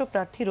স্বতন্ত্র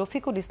প্রার্থী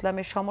রফিকুল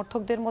ইসলামের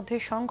সমর্থকদের মধ্যে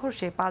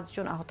সংঘর্ষে 5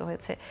 জন আহত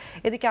হয়েছে।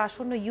 এদিকে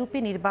আসন্ন ইউপি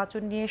নির্বাচন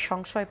নিয়ে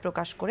সংশয়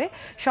প্রকাশ করে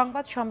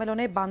সংবাদ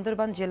সম্মেলনে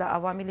বান্দরবান জেলা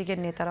আওয়ামী লীগের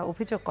নেতারা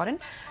অভিযোগ করেন,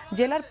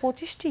 জেলার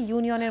 25টি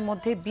ইউনিয়নের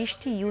মধ্যে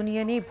 20টি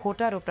ইউনিয়নে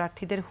ভোটার ও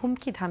প্রার্থীদের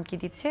হুমকি ধামকি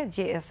দিচ্ছে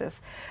জেএসএস।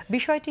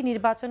 বিষয়টি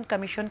নির্বাচন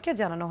কমিশনকে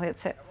জানানো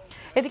হয়েছে।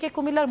 এদিকে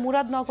কুমিল্লার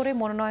মুরাদনগরে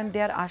মনোনয়ন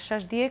দেওয়ার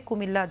আশ্বাস দিয়ে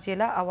কুমিল্লা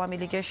জেলা আওয়ামী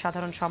লীগের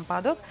সাধারণ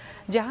সম্পাদক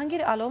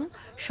জাহাঙ্গীর আলম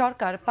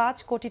সরকার 5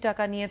 কোটি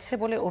টাকা নিয়েছে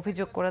বলে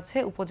অভিযোগ করেছে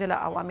উপজেলা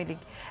আওয়ামী লীগ।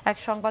 এক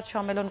সংবাদ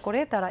সম্মেলন করে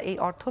তারা এই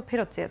অর্থ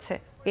ফেরত চেয়েছে।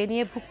 এ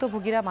নিয়ে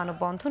ভুক্তভোগীরা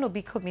মানববন্ধন ও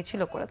বিক্ষোভ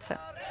মিছিল করেছে।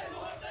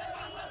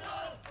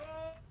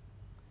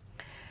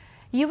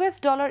 ইউএস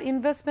ডলার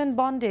ইনভেস্টমেন্ট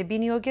বন্ডে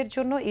বিনিয়োগের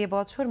জন্য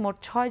এবছর মোট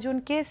 6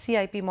 জনকে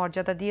সিআইপি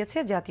মর্যাদা দিয়েছে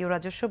জাতীয়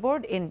রাজস্ব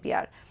বোর্ড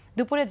এনবিআর।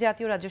 দুপুরে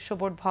জাতীয় রাজস্ব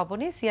বোর্ড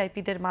ভবনে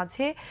সিআইপিদের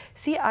মাঝে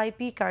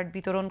সিআইপি কার্ড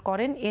বিতরণ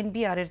করেন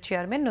এনবিআর এর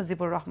চেয়ারম্যান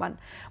নজিবুর রহমান।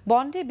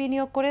 বন্ডে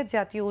বিনিয়োগ করে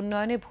জাতীয়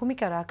উন্নয়নে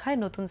ভূমিকা রাখায়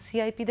নতুন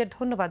সিআইপিদের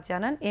ধন্যবাদ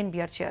জানান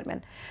এনবিআর চেয়ারম্যান।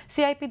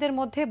 সিআইপিদের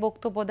মধ্যে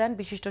বক্তব্য দেন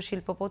বিশিষ্ট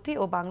শিল্পপতি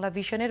ও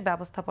বাংলাভিশনের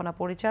ব্যবস্থাপনা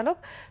পরিচালক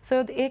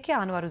সৈয়দ এ.কে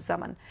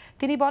আনোয়ারুজ্জামান।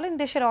 তিনি বলেন,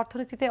 দেশের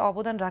অর্থনীতিতে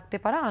অবদান রাখতে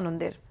পারা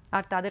আনন্দের,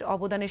 আর তাদের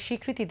অবদানের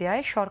স্বীকৃতি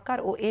দেয় সরকার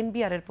ও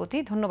এনবিআর এর প্রতি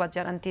ধন্যবাদ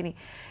জানান তিনি।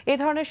 এ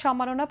ধরনের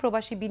সম্মাননা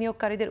প্রবাসী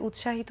বিনিয়োগকারীদের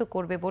উৎসাহিত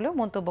করবে বলেও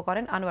মন্তব্য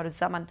করেন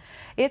আনোয়ারুজ্জামান।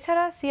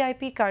 এছাড়া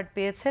সিআইপি কার্ড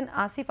পেয়েছেন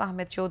আসিফ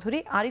আহমেদ চৌধুরী,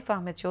 আরিফ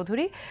আহমেদ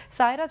চৌধুরী,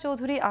 সায়রা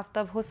চৌধুরী,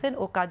 আফতাব হোসেন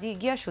ও কাজী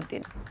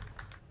গিয়াসউদ্দিন।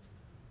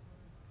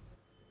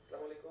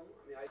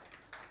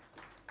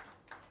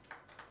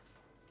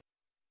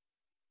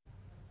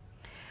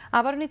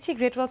 আবার নিচ্ছি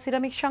গ্রেট ওয়াল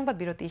সিরামিক সংবাদ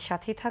বিরতি।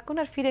 সাথেই থাকুন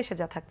আর ফিরে এসে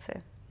যা থাকছে।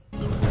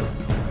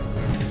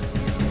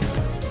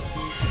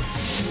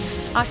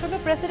 আসন্ন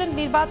প্রেসিডেন্ট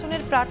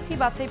নির্বাচনের প্রার্থী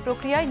বাছাই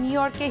প্রক্রিয়ায় নিউ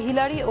ইয়র্কে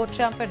হিলারি ও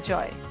ট্রাম্পের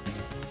জয়।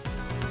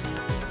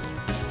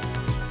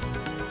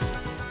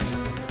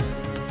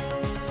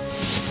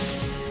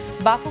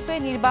 বাফুফে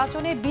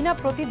নির্বাচনে বিনা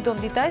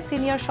প্রতিদ্বন্দ্বিতায়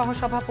সিনিয়র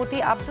সহসভাপতি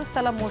আব্দুস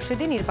সালাম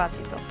মোর্শেদি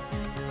নির্বাচিত।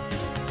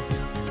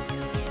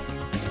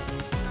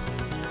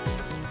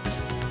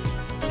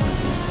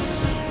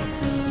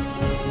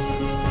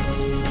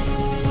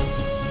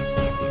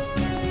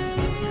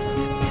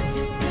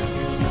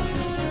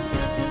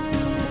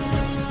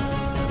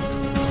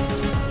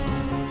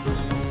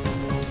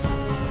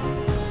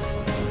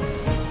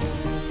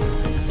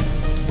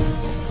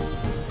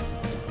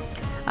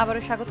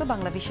 আবারও স্বাগত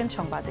বাংলাভিশন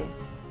সংবাদে।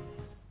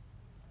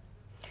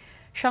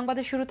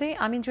 সংবাদের শুরুতেই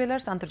আমিন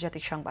জুয়েলার্স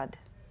আন্তর্জাতিক সংবাদ।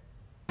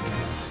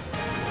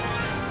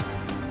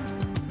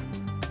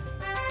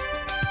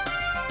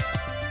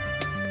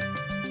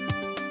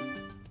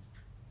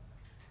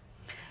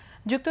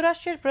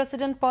 যুক্তরাষ্ট্রের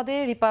প্রেসিডেন্ট পদে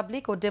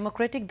রিপাবলিক ও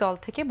ডেমোক্রেটিক দল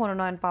থেকে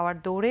মনোনয়ন পাওয়ার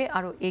দৌড়ে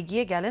আরও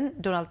এগিয়ে গেলেন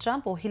ডোনাল্ড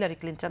ট্রাম্প ও হিলারি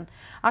ক্লিন্টন।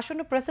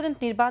 আসন্ন প্রেসিডেন্ট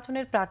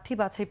নির্বাচনের প্রার্থী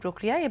বাছাই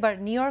প্রক্রিয়ায় এবার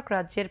নিউ ইয়র্ক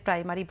রাজ্যের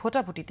প্রাইমারি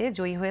ভোটাভুটিতে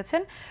জয়ী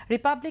হয়েছেন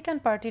রিপাবলিকান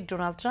পার্টির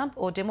ডোনাল্ড ট্রাম্প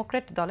ও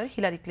ডেমোক্র্যাট দলের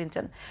হিলারি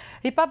ক্লিন্টন।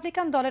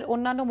 রিপাবলিকান দলের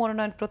অন্যান্য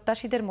মনোনয়ন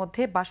প্রত্যাশীদের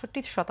মধ্যে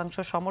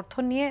 ৬২%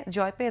 সমর্থন নিয়ে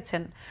জয়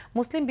পেয়েছেন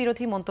মুসলিম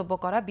বিরোধী মন্তব্য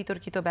করা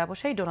বিতর্কিত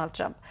ব্যবসায়ী ডোনাল্ড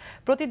ট্রাম্প।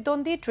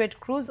 প্রতিদ্বন্দ্বী ট্রেড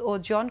ক্রুজ ও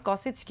জন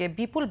কসিজকে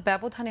বিপুল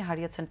ব্যবধানে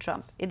হারিয়েছেন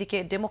ট্রাম্প। এদিকে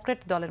ডেমোক্র্যাট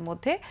দলের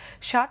মধ্যে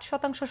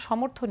 ৬০%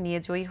 সমর্থন নিয়ে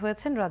জয়ী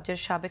হয়েছেন রাজ্যের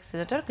সাবেক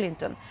সিনেটর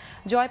ক্লিন্টন।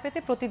 জয় পেতে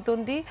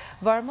প্রতিদ্বন্দ্বী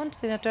ভারমন্ট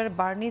সিনেটর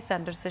বার্নি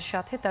স্যান্ডার্সের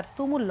সাথে তার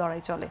তুমুল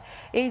লড়াই চলে।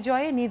 এই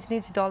জয়ে নিজ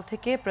নিজ দল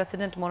থেকে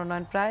প্রেসিডেন্ট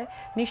মনোনয়ন প্রায়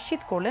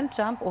নিশ্চিত করলেন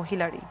ট্রাম্প ও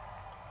হিলারি।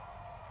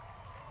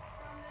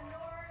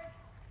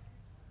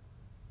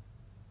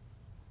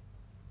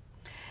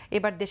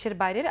 এবার দেশের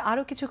বাইরের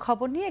আরও কিছু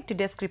খবর নিয়ে একটি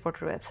ডেস্ক রিপোর্ট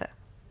রয়েছে।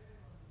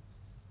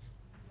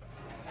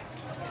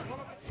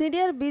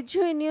 সিরিয়ার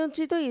বিদ্রোহী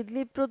নিয়ন্ত্রিত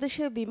ইদলিব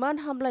প্রদেশে বিমান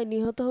হামলায়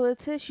নিহত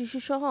হয়েছে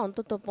শিশুসহ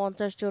অন্তত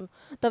 50 জন।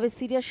 তবে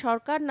সিরিয়ার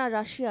সরকার না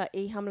রাশিয়া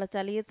এই হামলা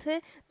চালিয়েছে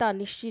তা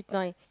নিশ্চিত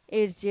নয়।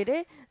 এর জেরে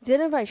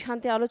জেনেভায়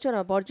শান্তি আলোচনা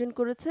বর্জন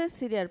করেছে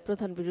সিরিয়ার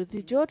প্রধান বিরোধী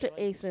জোট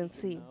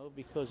এসএনসি।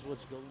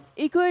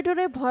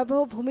 ইকুয়েডরে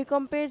ভয়াবহ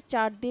ভূমিকম্পের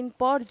 4 দিন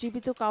পর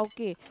জীবিত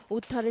কাউকে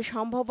উদ্ধারের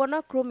সম্ভাবনা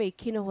ক্রমেই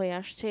ক্ষীণ হয়ে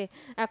আসছে।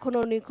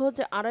 এখনও নিখোঁজ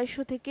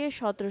 250 থেকে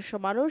 1700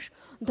 মানুষ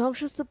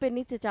ধ্বংসস্তূপের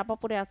নিচে চাপা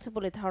পড়ে আছে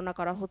বলে ধারণা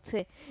করা হচ্ছে।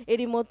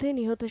 এরই মধ্যে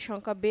নিহতের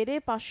সংখ্যা বেড়ে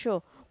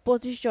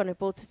 525 জনে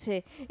পৌঁছেছে।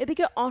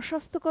 এদিকে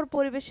অস্বাস্থ্যকর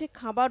পরিবেশে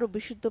খাবার ও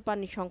বিশুদ্ধ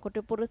পানি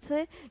সংকটে পড়েছে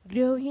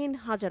গৃহহীন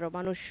হাজারো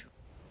মানুষ।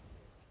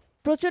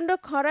 প্রচণ্ড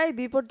খরায়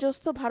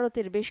বিপর্যস্ত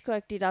ভারতের বেশ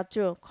কয়েকটি রাজ্য।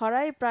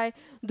 খরায় প্রায়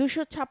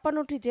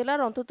 256টি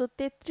জেলার অন্তত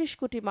 33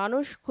 কোটি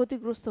মানুষ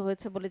ক্ষতিগ্রস্ত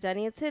হয়েছে বলে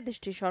জানিয়েছে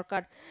দেশটির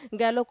সরকার।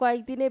 গেল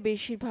কয়েকদিনে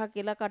বেশিরভাগ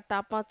এলাকার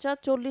তাপমাত্রা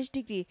 40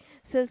 ডিগ্রি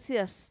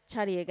সেলসিয়াস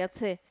ছাড়িয়ে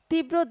গেছে।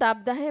 তীব্র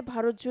দাবদাহে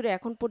ভারত জুড়ে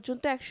এখন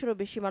পর্যন্ত 100-এরও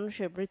বেশি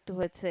মানুষের মৃত্যু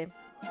হয়েছে।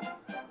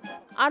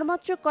 আর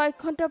মাত্র কয়েক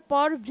ঘন্টা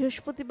পর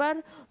বৃহস্পতিবার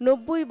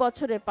 90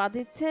 বছরে পা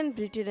দিচ্ছেন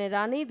ব্রিটেনের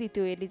রানী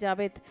দ্বিতীয়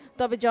এলিজাবেথ।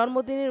 তবে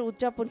জন্মদিনের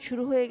উদযাপন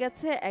শুরু হয়ে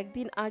গেছে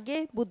একদিন আগে,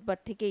 বুধবার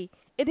থেকেই।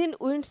 এদিন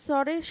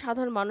উইন্ডসরে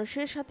সাধারণ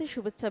মানুষের সাথে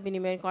শুভেচ্ছা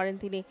বিনিময় করেন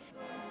তিনি।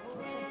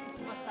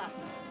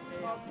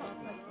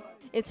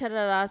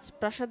 এছাড়া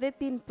রাজপ্রাসাদে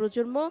 3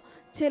 প্রজন্ম,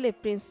 ছেলে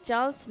প্রিন্স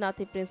চার্লস,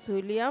 নাতি প্রিন্স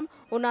উইলিয়াম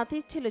ও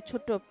নাতির ছেলে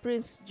ছোট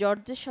প্রিন্স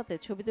জর্জের সাথে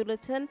ছবি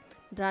তুলেছেন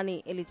রানী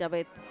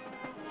এলিজাবেথ।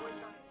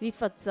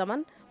 রিফাত জামান,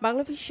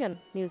 বাংলাভিশন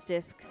নিউজ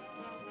ডেস্ক।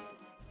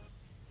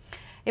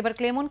 এবার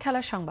ক্লেমন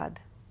খেলার সংবাদ।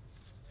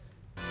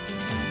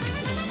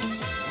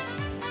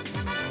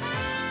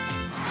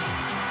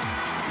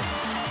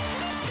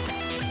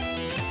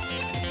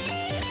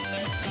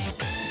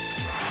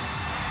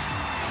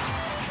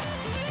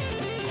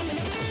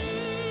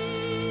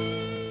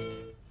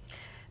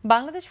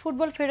 বাংলাদেশ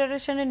ফুটবল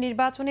ফেডারেশনের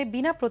নির্বাচনে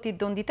বিনা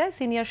প্রতিদ্বন্দ্বিতায়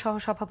সিনিয়র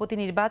সহসভাপতি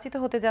নির্বাচিত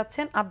হতে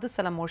যাচ্ছেন আব্দুস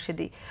সালাম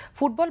মোরশেদি।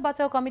 ফুটবল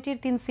বাঁচাও কমিটির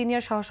 3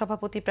 সিনিয়র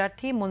সহসভাপতি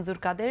প্রার্থী মঞ্জুর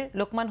কাদের,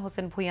 লোকমান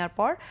হোসেন ভূঁইয়ার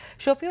পর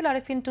শফিউল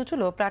আরেফিন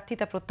টুটুলও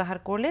প্রার্থিতা প্রত্যাহার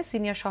করলে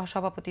সিনিয়র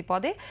সহসভাপতি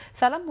পদে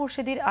সালাম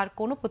মোরশেদির আর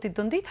কোনো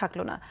প্রতিদ্বন্দ্বী থাকল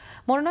না।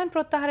 মনোনয়ন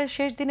প্রত্যাহারের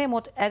শেষ দিনে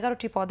মোট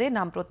 11টি পদে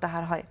নাম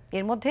প্রত্যাহার হয়।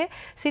 এর মধ্যে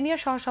সিনিয়র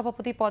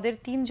সহসভাপতি পদের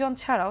 3 জন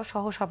ছাড়াও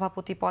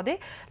সহসভাপতি পদে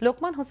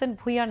লোকমান হোসেন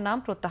ভূঁইয়ার নাম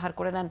প্রত্যাহার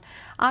করে নেন।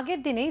 আগের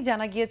দিনেই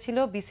জানা গিয়েছিল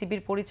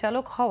বিসিবির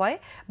পরিচালক হওয়ায়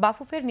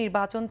বাফুফের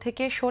নির্বাচন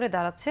থেকে সরে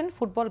দাঁড়াচ্ছেন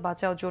ফুটবল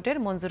বাঁচাও জোটের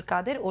মঞ্জুর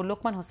কাদের ও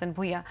লোকমান হোসেন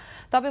ভূঁইয়া।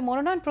 তবে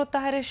মনোনয়ন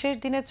প্রত্যাহারের শেষ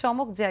দিনে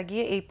চমক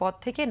জাগিয়ে এই পদ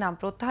থেকে নাম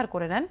প্রত্যাহার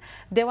করে নেন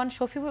দেওয়ান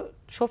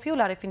শফিউল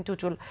আরেফিন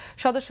টুটুল।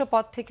 সদস্য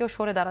পদ থেকেও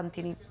সরে দাঁড়ান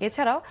তিনি।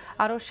 এছাড়াও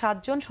আরও 7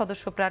 জন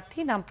সদস্য প্রার্থী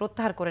নাম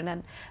প্রত্যাহার করে নেন।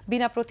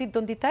 বিনা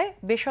প্রতিদ্বন্দ্বিতায়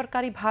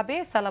বেসরকারিভাবে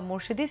সালাম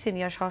মোরশেদি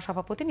সিনিয়র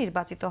সহসভাপতি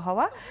নির্বাচিত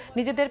হওয়া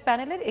নিজেদের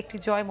প্যানেলের একটি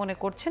জয় মনে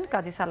করছেন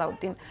কাজী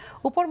সালাউদ্দিন।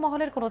 উপর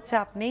মহলের কোনো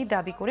চাপ নেই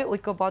দাবি করে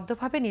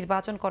ঐক্যবদ্ধভাবে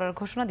নির্বাচন করার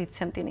ঘোষণা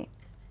দিচ্ছেন তিনি।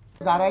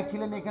 যারাই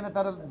ছিলেন এখানে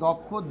তারা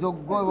দক্ষ,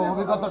 যোগ্য এবং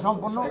অভিজ্ঞতা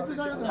সম্পন্ন,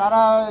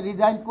 তারা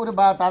রিজাইন করে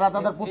বা তারা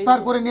তাদের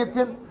প্রত্যাহার করে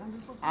নিয়েছেন।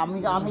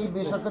 আমি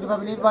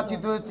বেসরকারিভাবে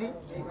নির্বাচিত হয়েছি।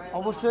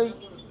 অবশ্যই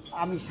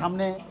আমি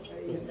সামনে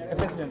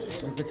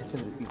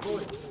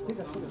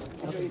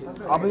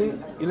আমি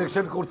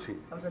ইলেকশন করছি,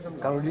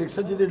 কারণ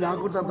ইলেকশন যদি না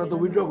করতাম তাহলে তো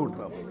উইথড্র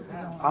করতাম।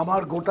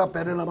 আমার গোটা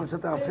প্যানেল আমার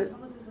সাথে আছে,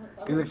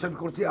 ইলেকশন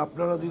করছি।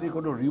 আপনারা যদি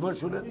কোনো রিউমার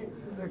শুনেন,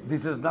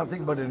 this is nothing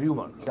but A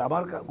rumour.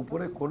 আমার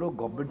উপরে কোনো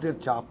গভর্নমেন্টের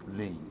চাপ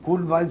নেই কোন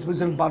ভাইস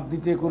প্রেসিডেন্ট বাদ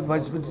দিতে, কোন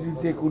ভাইস প্রেসিডেন্ট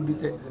দিতে, কোন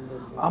দিতে।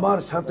 আমার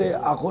সাথে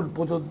এখন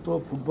পর্যন্ত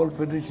ফুটবল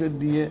ফেডারেশন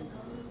নিয়ে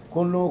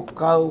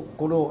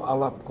কোনো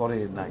আলাপ করে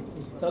নাই।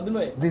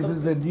 This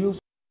is a news.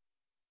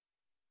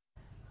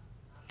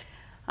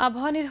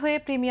 আবাহনীর হয়ে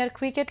প্রিমিয়ার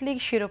ক্রিকেট লিগ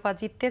শিরোপা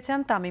জিততে চান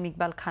তামিম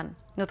ইকবাল খান।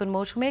 নতুন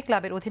মৌসুমে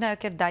ক্লাবের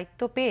অধিনায়কের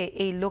দায়িত্ব পেয়ে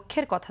এই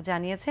লক্ষ্যের কথা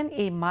জানিয়েছেন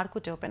এই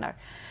মার্কুটে ওপেনার।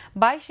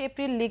 22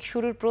 এপ্রিল লিগ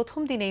শুরুর প্রথম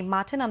দিনেই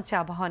মাঠে নামছে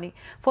আবাহনী।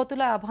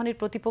 ফতুল্লা আবাহনীর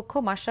প্রতিপক্ষ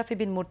মাশরাফি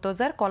বিন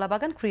মুর্তজার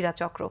কলাবাগান ক্রীড়া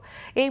চক্র।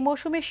 এই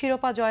মৌসুমে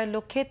শিরোপা জয়ের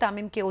লক্ষ্যে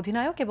তামিমকে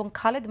অধিনায়ক এবং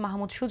খালেদ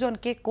মাহমুদ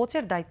সুজনকে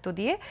কোচের দায়িত্ব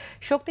দিয়ে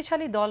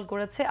শক্তিশালী দল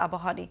গড়েছে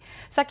আবাহনী।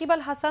 সাকিব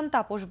আল হাসান,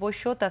 তাপস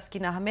বৈশ্য,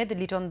 তাসকিন আহমেদ,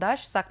 লিটন দাস,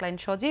 সাকলাইন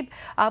সজীব,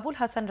 আবুল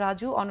হাসান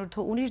রাজু, অনূর্ধ্ব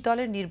 19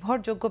 দলের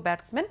নির্ভরযোগ্য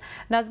ব্যাটসম্যান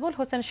নাজমুল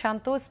হোসেন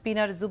শান্ত,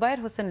 স্পিনার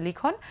জুবায়ের হোসেন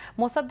লিখন,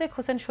 মোসাদ্দেক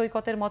হোসেন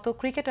সৈকতের মতো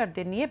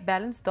ক্রিকেটারদের নিয়ে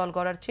ব্যালেন্স দল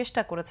গড়ার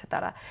চেষ্টা করেছে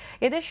তারা।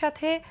 এদের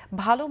সাথে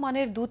ভালো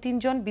মানের 2-3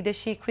 জন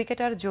বিদেশি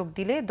ক্রিকেটার যোগ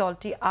দিলে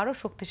দলটি আরও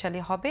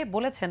শক্তিশালী হবে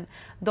বলেছেন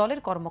দলের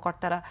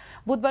কর্মকর্তারা।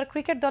 বুধবার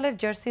ক্রিকেট দলের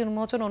জার্সি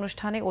উন্মোচন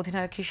অনুষ্ঠানে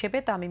অধিনায়ক হিসেবে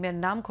তামিমের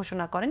নাম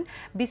ঘোষণা করেন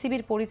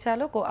বিসিবির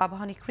পরিচালক ও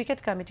আবাহনী ক্রিকেট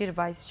কমিটির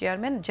ভাইস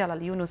চেয়ারম্যান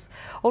জালাল ইউনুস।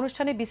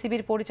 অনুষ্ঠানে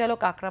বিসিবির পরিচালক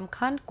আকরাম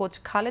খান, কোচ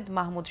খালেদ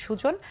মাহমুদ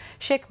সুজন,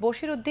 শেখ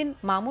বশির উদ্দিন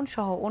মামুন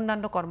সহ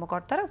অন্যান্য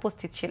কর্মকর্তারা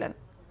উপস্থিত ছিলেন।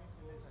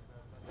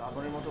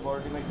 আবাহনীর মতো বড়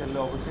টিমে খেললে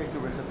অবশ্যই একটু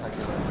প্রেশার থাকে।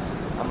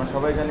 আমরা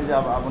সবাই জানি যে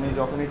আবাহনী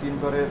যখনই টিম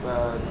করে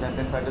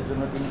চ্যাম্পিয়ন ফাইটের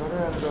জন্য টিম করে,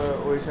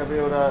 ওই হিসাবে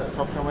ওরা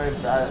সবসময়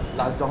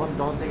যখন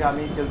থেকে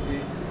আমি খেলছি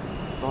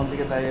তখন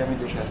থেকে তাই আমি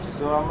দেখে আসছি।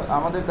 সো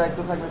আমাদের দায়িত্ব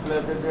থাকবে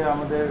প্লেয়ারদের যে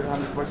আমাদের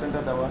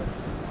 100%টা দেওয়া।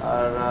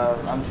 আর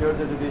আমি শিওর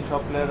যে যদি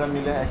সব প্লেয়াররা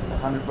মিলে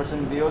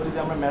 100% দিয়েও যদি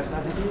আমরা ম্যাচ না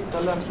জিতি,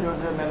 তাহলে আমি শিওর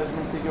যে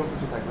ম্যানেজমেন্ট থেকেও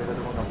খুশি থাকবে, এটা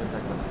তো কোনো কমপ্লেন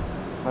থাকবে না।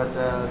 But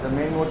the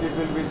main motive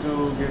will be to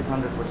give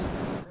 100%।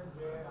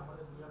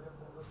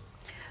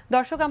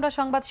 দর্শক, আমরা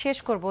সংবাদ শেষ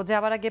করব,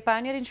 যাবার আগে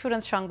পায়োনিয়ার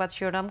ইন্স্যুরেন্স সংবাদ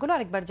শিরোনামগুলো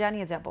আরেকবার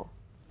জানিয়ে যাব।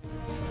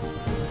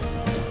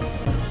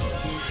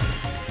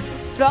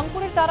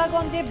 রংপুরের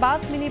তারাগঞ্জে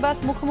বাস মিনিবাস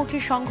মুখোমুখি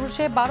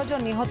সংঘর্ষে 12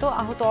 জন নিহত,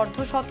 আহত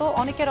অর্ধশত,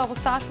 অনেকের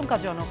অবস্থা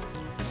আশঙ্কাজনক।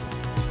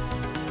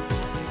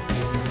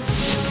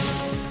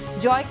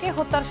 জয়কে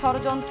হত্যার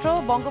ষড়যন্ত্র,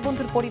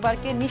 বঙ্গবন্ধুর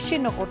পরিবারকে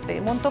নিশ্চিহ্ন করতে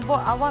মন্তব্য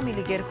আওয়ামী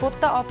লীগের।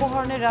 হত্যা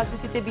অপহরণের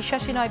রাজনীতিতে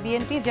বিশ্বাসী নয়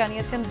বিএনপি,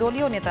 জানিয়েছেন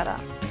দলীয় নেতারা।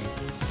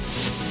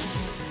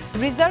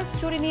 রিজার্ভ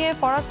চুরি নিয়ে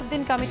ফরাজ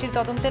উদ্দিন কমিটির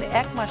তদন্তের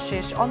 1 মাস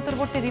শেষ,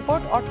 অন্তর্বর্তী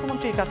রিপোর্ট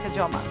অর্থমন্ত্রীর কাছে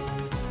জমা।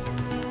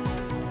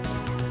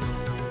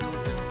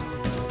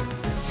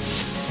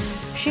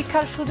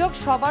 শিক্ষার সুযোগ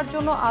সবার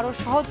জন্য আরও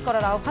সহজ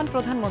করার আহ্বান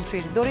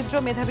প্রধানমন্ত্রীর। দরিদ্র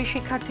মেধাবী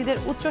শিক্ষার্থীদের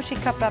উচ্চ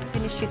শিক্ষা প্রাপ্তি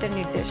নিশ্চিতের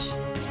নির্দেশ।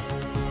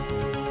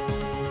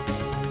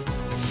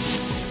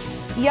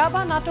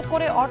 ইয়াবা নাটক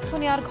করে অর্থ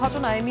নেওয়ার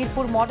ঘটনায়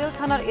মিরপুর মডেল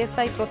থানার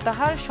এসআই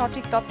প্রত্যাহার।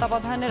 সঠিক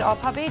তত্ত্বাবধানের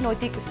অভাবেই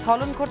নৈতিক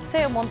স্খলন ঘটছে,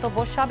 মন্তব্য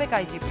সাবেক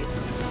আইজিপির।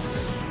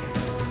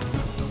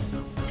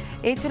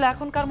 এই ছিল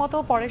এখনকার মতো।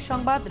 পরের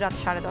সংবাদ রাত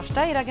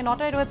 10:30। এর আগে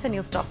 9টায় রয়েছে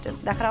নিউজ টপ 10,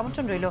 দেখার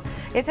আমন্ত্রণ রইল।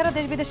 এছাড়া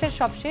দেশ বিদেশের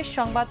সবশেষ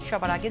সংবাদ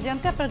সবার আগে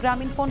জানতে আপনার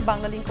গ্রামীণ ফোন,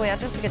 বাংলা লিংক ও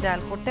এয়ারটেল থেকে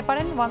ডায়াল করতে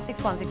পারেন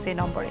 1616 এই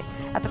নম্বরে।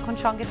 এতক্ষণ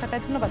সঙ্গে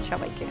থাকায় ধন্যবাদ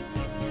সবাইকে।